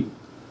conformity.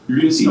 You're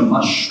going to see a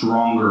much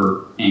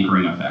stronger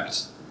anchoring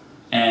effect.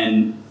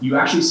 And you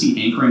actually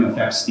see anchoring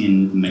effects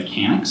in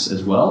mechanics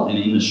as well, and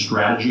in the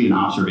strategy and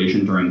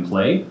observation during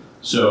play.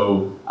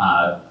 So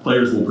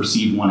players will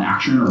perceive one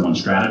action or one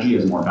strategy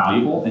as more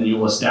valuable, and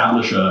you'll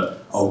establish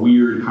a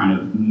weird kind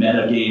of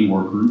meta game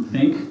or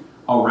groupthink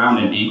around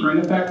an anchoring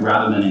effect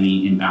rather than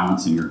any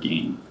imbalance in your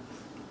game.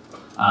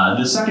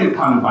 The second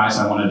cognitive bias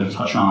I wanted to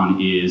touch on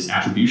is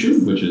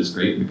attribution, which is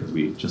great because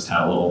we just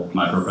had a little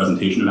micro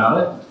presentation about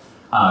it.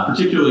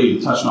 Particularly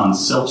touched on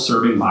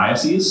self-serving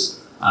biases.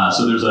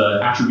 So there's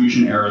an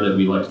attribution error that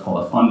we like to call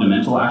a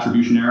fundamental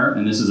attribution error,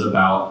 and this is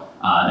about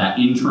that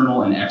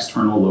internal and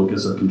external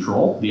locus of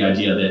control. The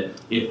idea that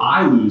if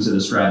I lose at a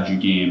strategy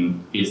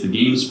game, it's the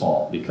game's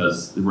fault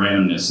because the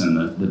randomness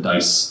and the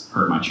dice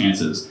hurt my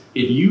chances.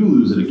 If you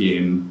lose at a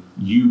game,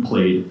 you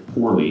played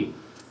poorly.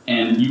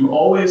 And you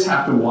always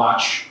have to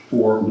watch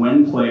for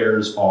when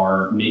players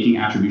are making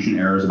attribution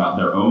errors about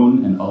their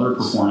own and other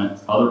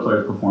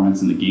players'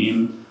 performance in the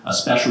game,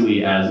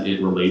 especially as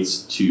it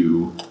relates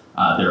to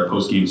their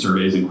post-game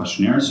surveys and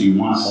questionnaires. So you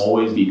want to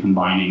always be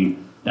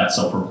combining that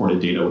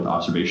self-reported data with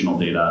observational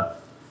data.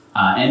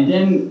 And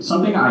then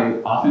something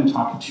I often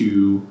talk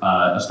to,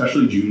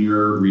 especially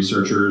junior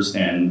researchers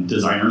and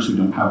designers who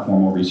don't have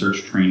formal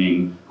research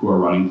training who are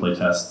running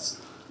playtests,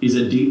 is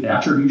a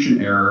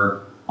attribution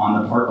error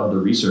on the part of the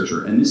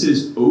researcher. And this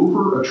is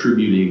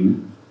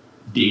over-attributing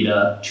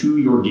data to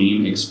your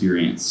game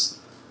experience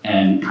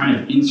and kind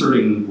of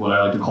inserting what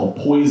I like to call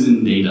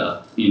poison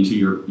data into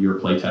your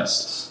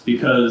playtest.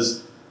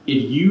 Because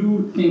if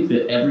you think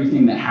that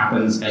everything that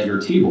happens at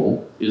your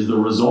table is the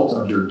result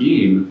of your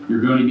game, you're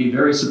going to be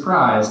very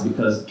surprised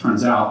because it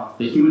turns out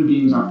that human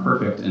beings aren't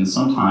perfect and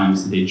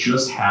sometimes they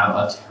just have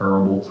a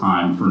terrible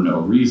time for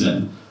no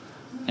reason.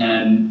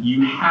 And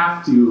you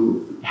have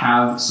to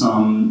have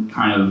some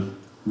kind of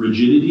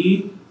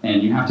rigidity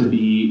and you have to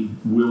be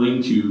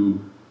willing to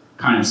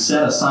kind of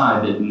set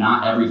aside that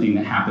not everything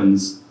that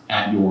happens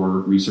at your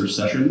research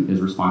session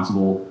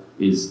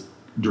is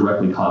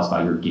directly caused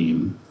by your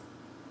game.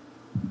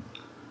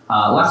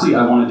 Lastly,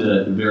 I wanted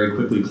to very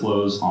quickly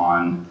close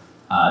on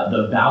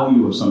the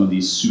value of some of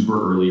these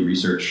super early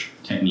research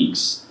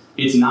techniques.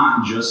 It's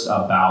not just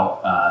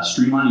about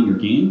streamlining your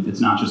game. It's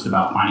not just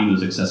about finding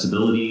those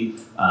accessibility,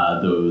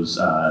 those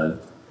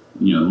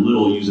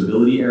little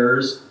usability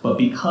errors. But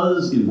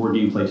because in board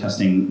game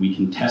playtesting we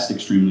can test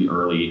extremely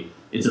early,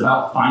 it's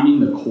about finding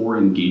the core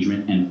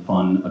engagement and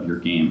fun of your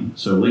game.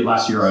 So late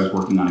last year, I was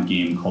working on a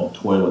game called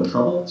Toil and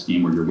Trouble. It's a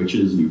game where you're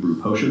witches and you brew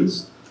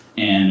potions.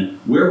 And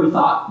where we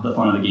thought the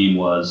fun of the game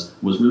was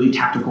really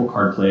tactical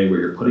card play where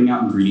you're putting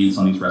out ingredients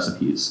on these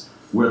recipes.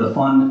 Where the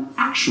fun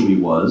actually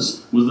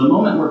was the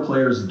moment where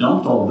players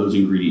dumped all of those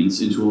ingredients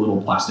into a little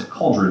plastic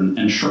cauldron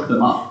and shook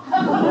them up.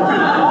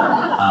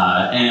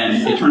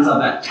 And it turns out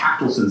that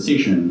tactile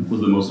sensation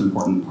was the most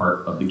important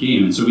part of the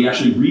game. And so we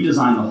actually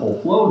redesigned the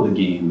whole flow of the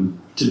game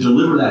to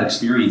deliver that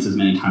experience as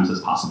many times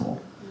as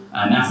possible.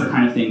 And that's the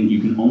kind of thing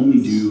you can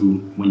only do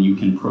when you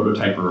can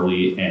prototype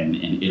early and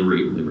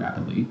iterate really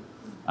rapidly.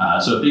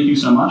 So thank you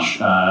so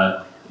much.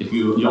 If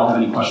you all have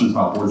any questions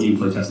about board game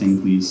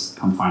playtesting, please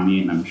come find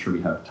me, and I'm sure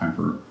we have time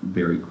for a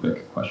very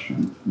quick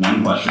question.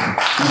 One question.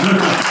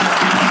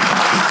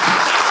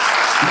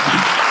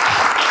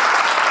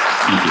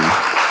 Thank you.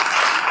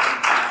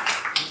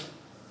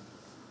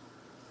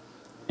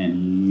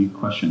 Any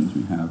questions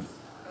we have?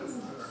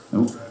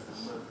 Nope.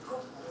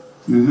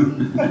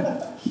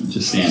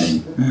 Just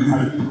standing.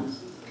 How do you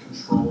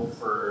control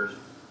for?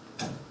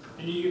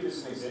 Can you give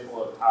us an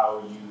example of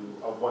how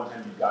of one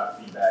time you got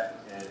feedback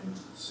and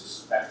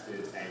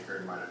suspected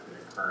anchoring might have been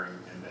occurring,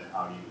 and then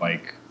how you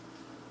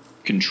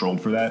controlled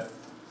for that?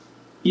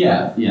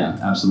 Yeah,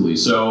 absolutely.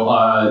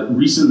 So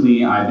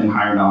recently, I've been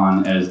hired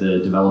on as the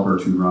developer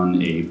to run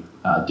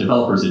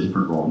developer is a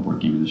different role in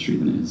board game industry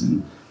than it is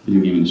in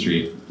video game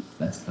industry.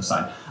 That's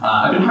aside.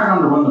 I've been hired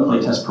on to run the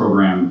playtest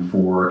program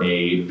for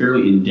a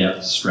fairly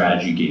in-depth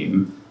strategy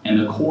game. And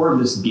the core of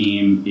this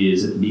game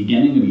is at the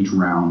beginning of each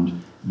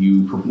round,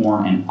 you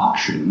perform an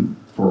auction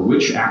for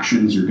which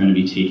actions you're going to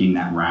be taking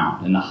that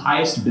round. And the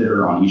highest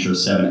bidder on each of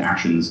 7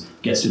 actions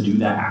gets to do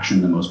that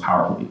action the most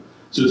powerfully.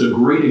 So it's a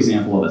great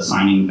example of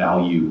assigning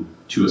value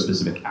to a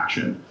specific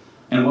action.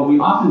 And what we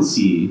often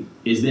see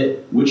is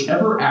that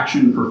whichever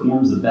action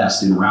performs the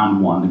best in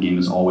round 1, the game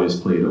is always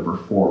played over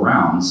 4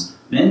 rounds,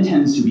 then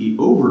tends to be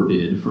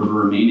overbid for the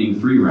remaining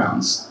 3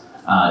 rounds,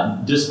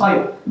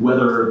 despite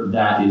whether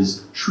that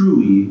is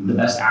truly the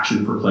best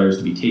action for players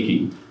to be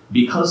taking.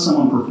 Because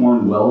someone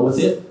performed well with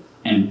it,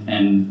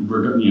 and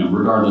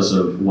regardless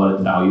of what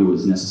value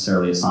was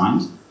necessarily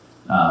assigned,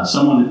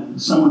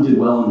 someone did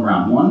well in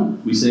round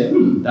 1, we say,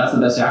 that's the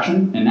best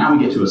action, and now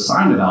we get to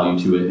assign a value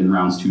to it in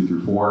rounds 2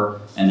 through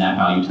 4, and that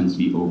value tends to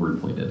be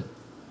overinflated.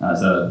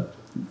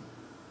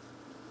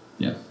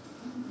 Yeah.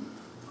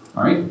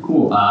 All right,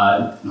 cool.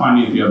 Find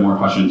me if you have more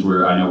questions.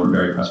 I know we're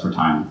very pressed for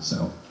time,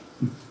 so.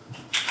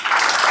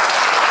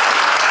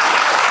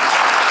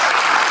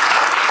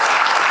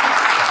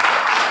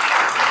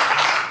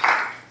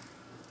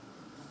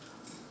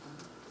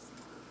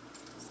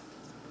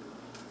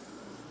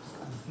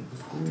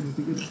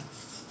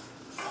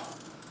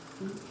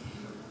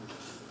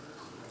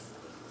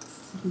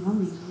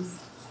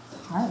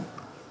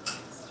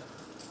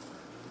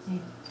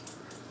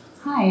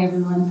 Hi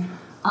everyone.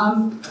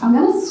 I'm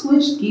going to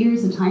switch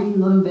gears a tiny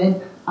little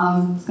bit.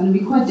 It's going to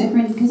be quite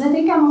different because I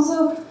think I'm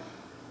also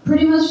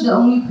pretty much the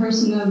only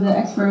person of the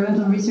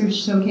experimental research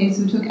showcase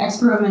who took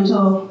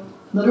experimental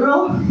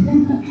literal.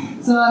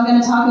 So I'm going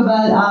to talk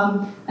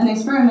about an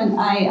experiment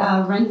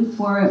I ran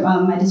for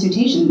my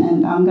dissertation,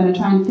 and I'm going to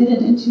try and fit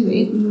it into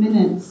 8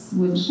 minutes,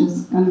 which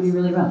is going to be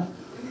really rough.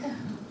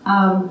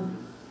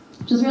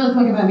 Just really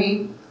quick about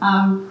me.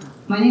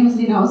 My name is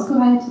Lena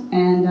Oskureit,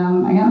 and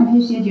I got my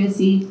PhD at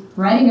USC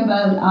writing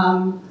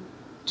about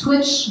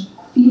Twitch,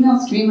 female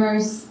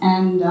streamers,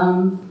 and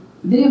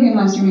video game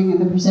live streaming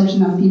and the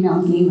perception of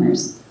female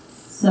gamers.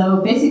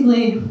 So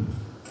basically,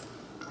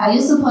 I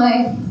used to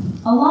play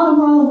a lot of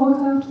World of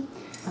Warcraft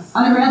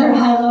on a rather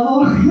high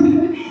level.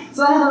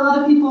 So I had a lot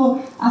of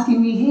people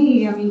asking me,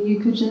 hey, I mean, you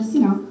could just,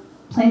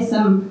 play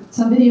some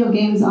video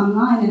games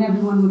online and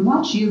everyone would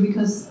watch you,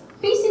 because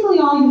basically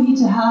all you need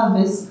to have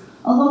is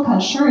a low-cut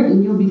shirt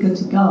and you'll be good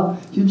to go.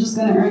 If you're just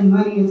going to earn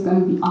money, it's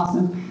going to be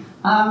awesome.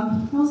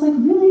 I was like,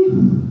 really?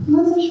 I'm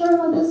not so sure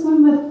about this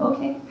one, but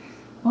okay,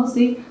 we'll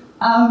see.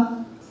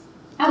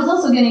 I was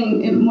also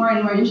getting more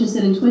and more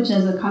interested in Twitch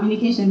as a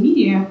communication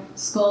media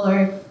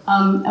scholar,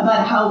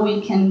 about how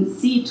we can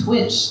see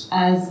Twitch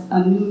as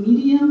a new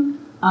medium,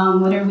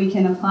 whether we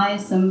can apply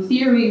some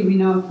theory we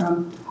know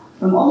from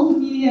old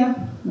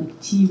media, like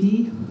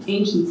TV,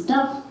 ancient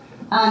stuff,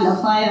 and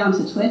apply it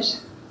onto Twitch.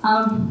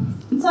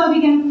 And so I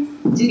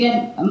began to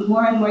get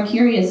more and more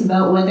curious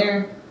about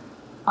whether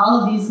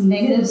all of these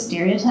negative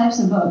stereotypes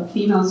about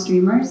female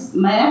streamers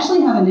might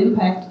actually have an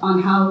impact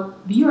on how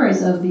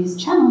viewers of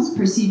these channels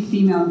perceive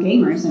female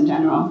gamers in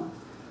general.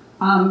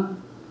 I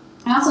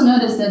also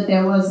noticed that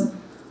there was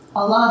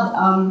a lot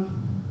of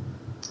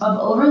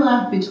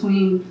overlap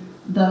between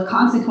the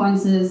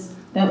consequences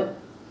that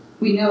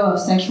we know of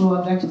sexual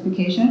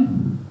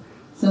objectification.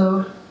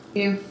 So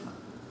if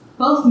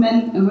both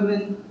men and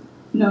women,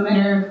 no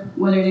matter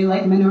whether they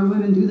like men or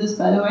women do this,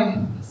 by the way,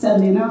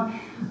 sadly no,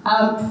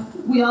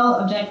 we all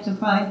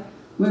objectify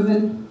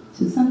women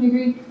to some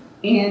degree,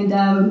 and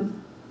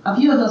a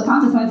few of those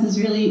consequences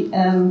really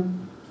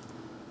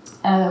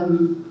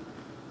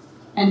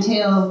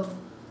entail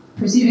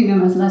perceiving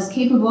them as less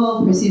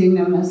capable, perceiving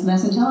them as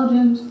less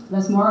intelligent,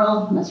 less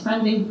moral, less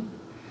friendly,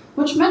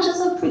 which matches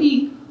up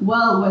pretty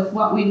well with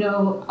what we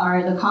know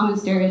are the common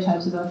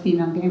stereotypes about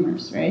female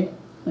gamers, right?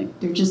 Like,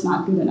 they're just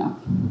not good enough.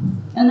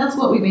 And that's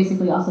what we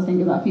basically also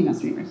think about female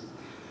streamers.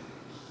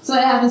 So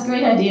I have this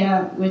great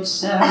idea,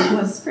 which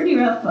was pretty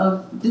rough,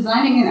 of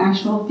designing an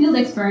actual field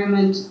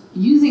experiment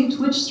using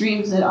Twitch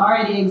streams that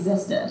already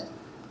existed.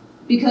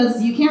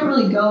 Because you can't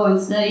really go and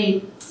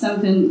study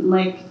something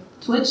like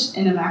Twitch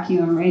in a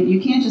vacuum, right?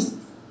 You can't just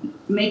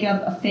make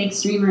up a fake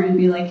streamer and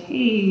be like,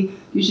 hey,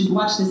 you should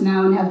watch this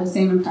now and have the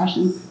same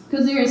impression.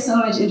 Because there is so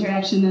much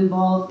interaction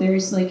involved.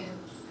 There's like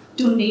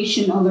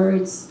donation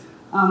alerts,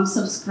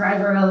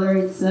 subscriber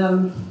alerts,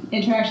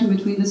 interaction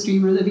between the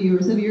streamer, the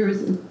viewers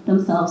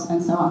themselves,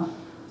 and so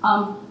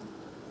on.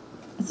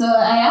 So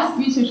I asked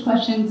research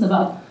questions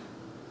about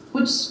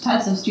which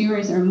types of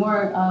streamers are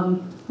more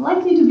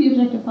likely to be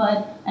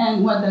objectified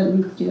and what that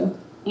leads to.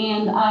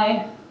 And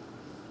I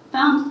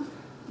found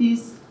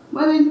these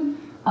women,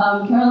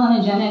 Caroline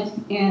and Janet,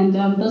 and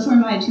those were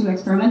my two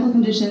experimental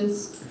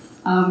conditions.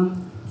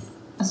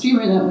 A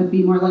streamer that would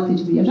be more likely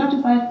to be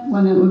objectified,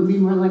 one that would be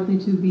more likely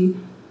to be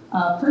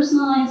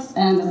personalized,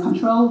 and a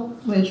control,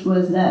 which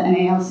was the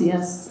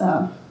NALCS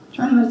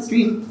tournament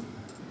stream.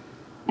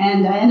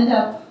 And I ended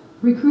up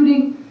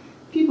recruiting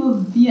people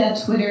via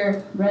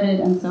Twitter,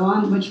 Reddit, and so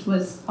on, which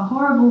was a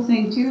horrible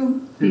thing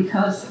too,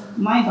 because,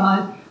 my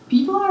God,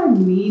 people are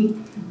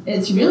mean.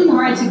 It's really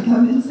hard to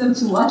convince them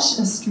to watch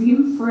a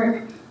stream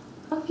for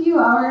a few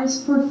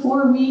hours for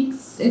 4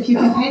 weeks if you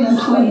can pay them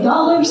 $20,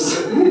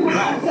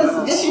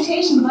 because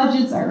dissertation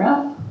budgets are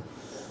rough.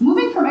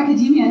 Moving from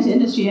academia into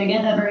industry, I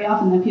get that very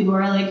often, that people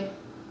are like,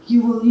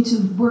 you will need to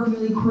work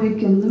really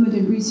quick and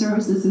limited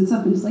resources and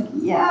stuff. And it's like,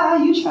 yeah,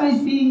 you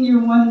tried being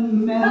your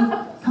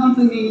one-man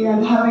company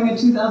and having a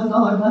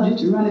 $2,000 budget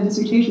to run a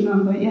dissertation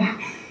on, but yeah,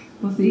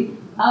 we'll see.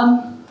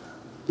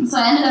 So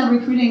I ended up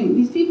recruiting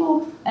these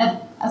people,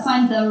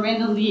 assigned them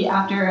randomly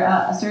after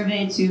a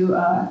survey to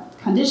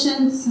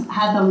conditions,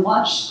 had them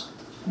watch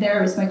their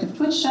respective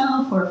Twitch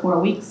channel for 4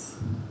 weeks,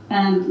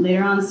 and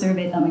later on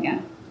surveyed them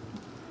again.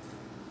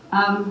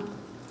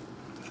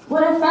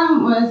 What I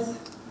found was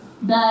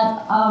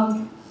that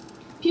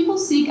people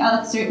seek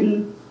out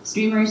certain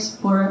streamers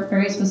for a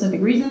very specific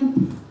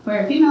reason.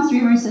 For female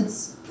streamers,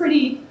 it's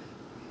pretty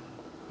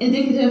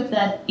indicative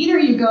that either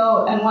you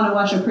go and want to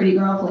watch a pretty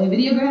girl play a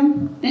video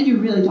game, then you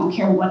really don't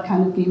care what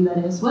kind of game that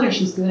is, whether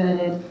she's good at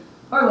it,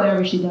 or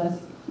whatever she does.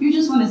 You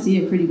just want to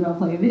see a pretty girl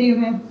play a video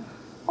game.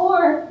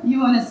 Or you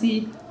want to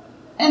see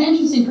an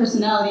interesting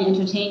personality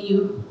entertain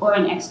you, or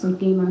an expert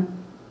gamer.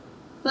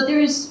 But there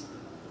is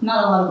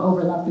not a lot of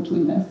overlap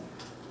between this.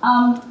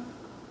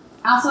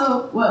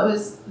 Also, what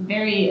was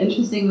very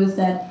interesting was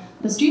that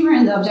the streamer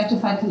in the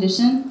objectified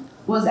condition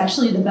was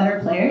actually the better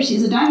player.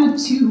 She's a Diamond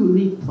 2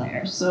 League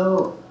player.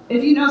 So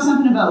if you know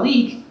something about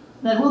League,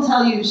 that will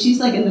tell you she's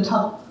like in the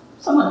top,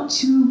 somewhat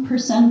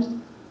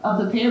 2% of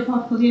the player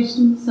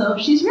population. So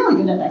she's really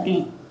good at that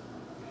game.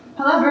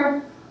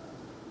 However,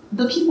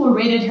 the people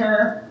rated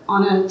her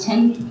on a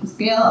 10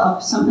 scale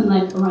of something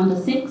like around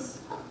a 6.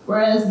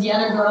 Whereas the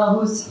other girl,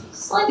 who's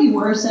slightly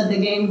worse at the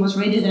game, was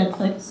rated at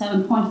like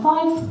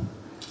 7.5,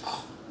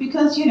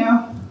 because, you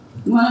know,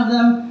 one of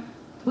them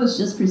was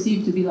just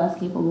perceived to be less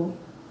capable.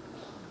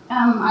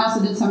 I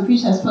also did some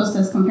pre-test,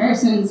 post-test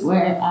comparisons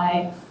where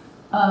I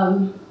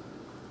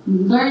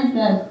learned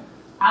that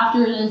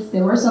after this,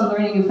 there were some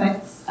learning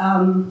effects.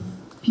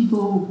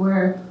 People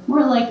were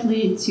more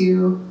likely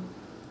to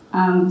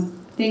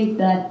think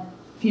that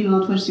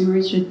female Twitch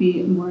streamers should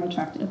be more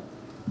attractive.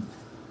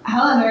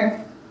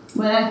 However,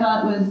 what I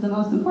thought was the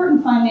most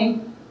important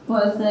finding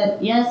was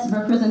that yes,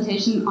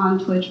 representation on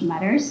Twitch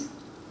matters.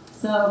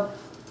 So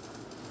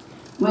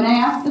when I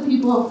asked the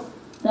people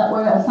that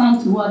were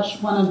assigned to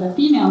watch one of the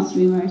female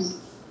streamers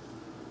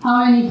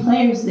how many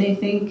players they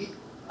think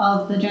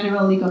of the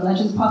general League of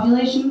Legends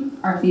population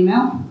are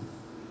female,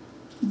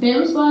 they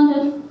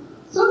responded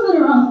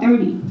something around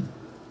 30,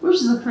 which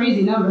is a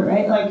crazy number,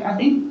 right? Like, I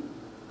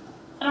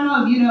don't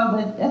know if you know,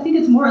 but I think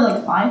it's more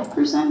like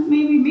 5%,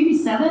 maybe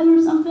 7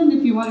 or something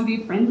if you want to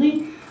be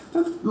friendly,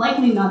 but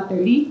likely not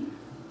 30.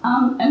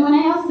 And when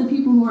I asked the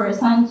people who were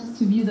assigned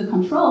to view the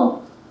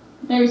control,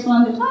 they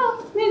responded,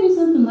 maybe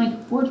something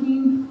like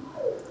 14.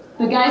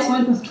 The guys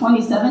went with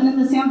 27 in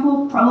the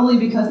sample, probably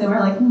because they were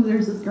like, ooh,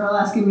 there's this girl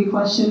asking me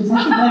questions,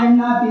 I should better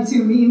not be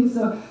too mean,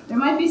 so there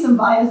might be some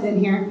bias in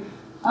here.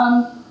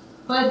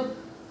 But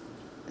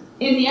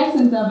in the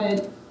essence of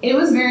it, it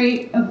was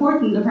very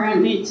important,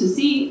 apparently, to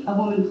see a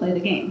woman play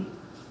the game.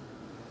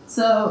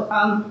 So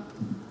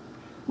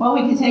what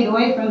we can take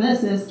away from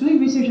this is doing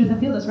research in the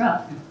field is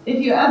rough. If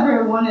you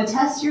ever want to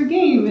test your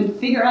game and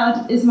figure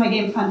out, is my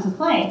game fun to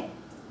play?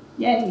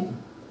 Yay.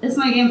 Is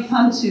my game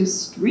fun to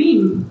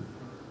stream?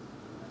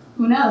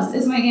 Who knows?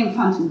 Is my game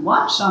fun to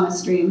watch on a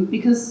stream?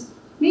 Because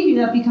maybe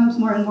that becomes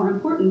more and more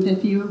important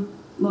if you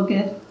look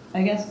at,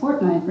 I guess,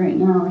 Fortnite right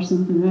now or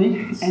something,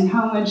 right? And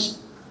how much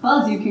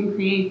buzz you can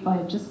create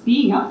by just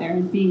being up there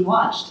and being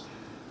watched.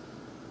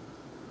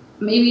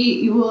 Maybe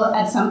you will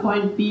at some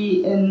point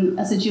be in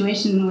a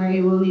situation where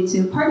you will need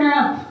to partner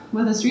up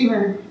with a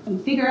streamer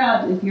and figure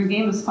out if your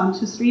game is fun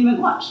to stream and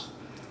watch.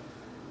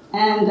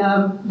 And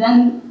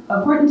then an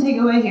important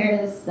takeaway here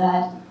is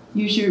that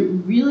you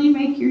should really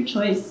make your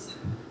choice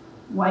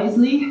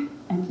wisely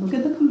and look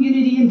at the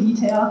community in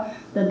detail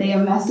that they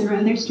have messed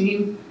around their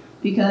stream,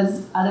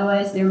 because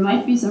otherwise there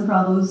might be some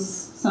problems,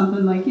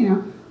 something like,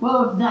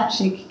 well, if that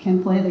chick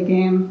can play the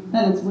game,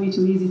 then it's way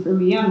too easy for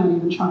me, I'm not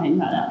even trying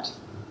that out,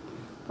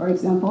 for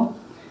example.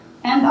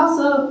 And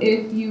also,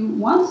 if you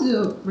want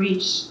to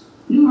reach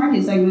new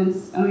market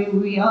segments, I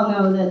mean, we all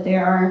know that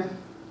there are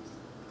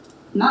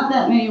not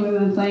that many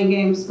women playing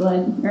games,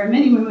 but there are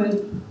many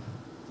women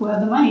who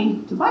have the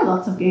money to buy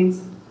lots of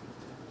games.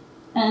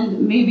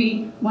 And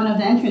maybe one of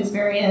the entrance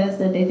barriers is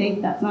that they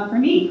think that's not for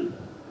me.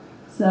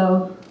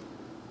 So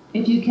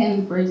if you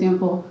can, for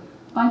example,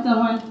 find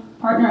someone,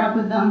 partner up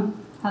with them,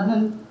 have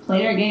them play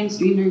their game,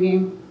 stream their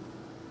game,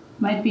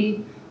 might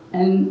be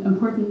an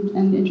important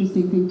and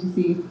interesting thing to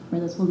see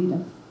where this will lead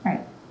us. All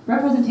right,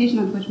 representation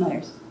on Twitch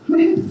matters.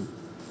 Slightly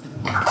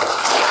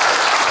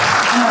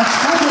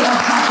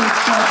off topic,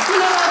 but you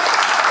know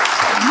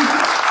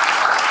what?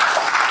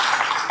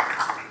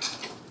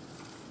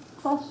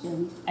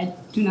 Questions? I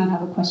do not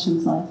have a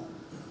question slide.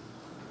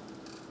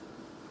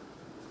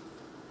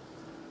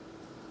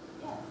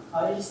 Yes. I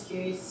was just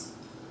curious.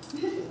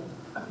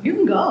 You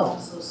can go.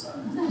 I'm so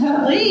sorry.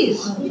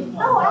 Please.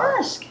 No,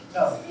 ask.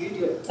 No, you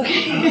do it.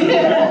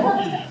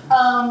 Okay.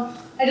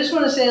 I just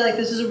want to say,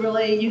 this is a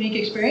really unique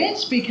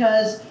experience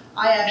because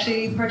I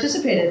actually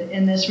participated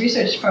in this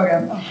research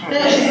program.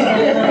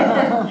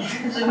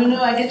 So who knew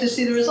I get to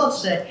see the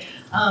results today.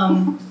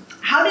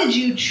 How did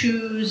you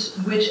choose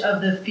which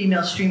of the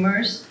female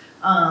streamers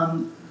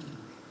that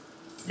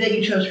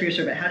you chose for your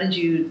survey? How did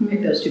you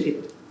pick those two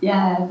people? Yeah,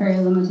 I have very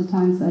limited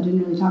time, so I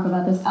didn't really talk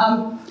about this.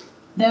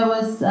 There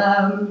was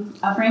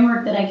a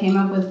framework that I came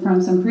up with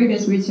from some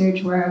previous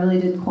research where I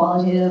really did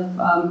qualitative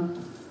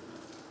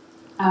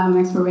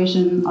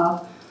exploration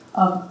of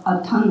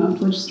a ton of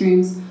Twitch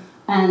streams.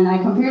 And I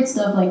compared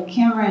stuff like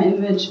camera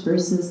image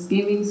versus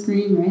gaming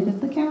screen, right?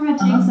 If the camera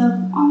takes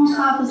up almost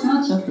half as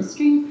much of the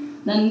stream,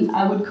 then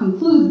I would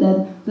conclude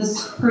that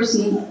this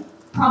person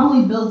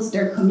probably builds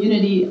their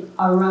community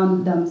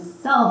around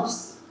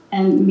themselves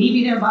and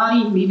maybe their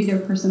body, maybe their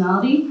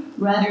personality,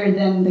 rather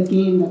than the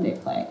game that they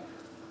play.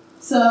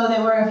 So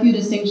there were a few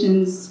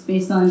distinctions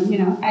based on,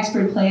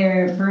 expert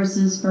player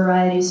versus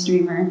variety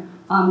streamer.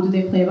 Do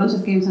they play a bunch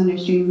of games on their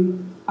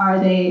stream? Are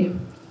they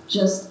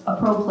just a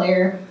pro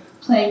player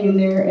playing in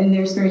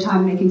their spare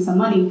time, making some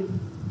money?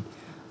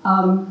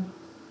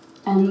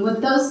 And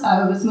with those,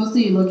 I was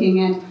mostly looking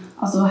at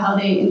also how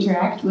they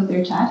interact with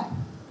their chat.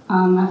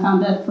 I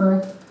found that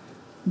for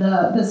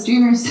the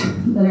streamers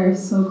that are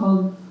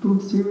so-called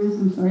boob streamers,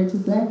 I'm sorry to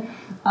say,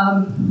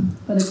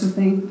 but it's a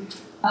thing,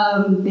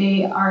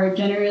 they are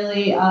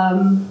generally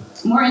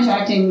more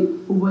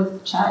interacting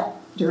with chat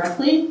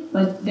directly,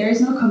 but there is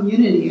no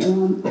community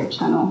around their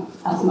channel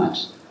as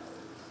much.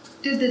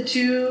 Did the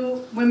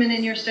two women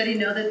in your study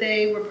know that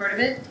they were part of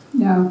it?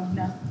 No.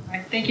 No. All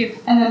right, thank you.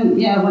 And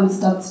then, one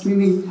stopped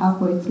streaming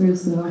halfway through,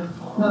 so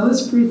that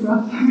was pretty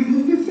rough.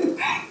 Thank you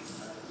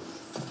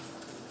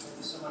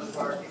so much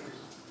for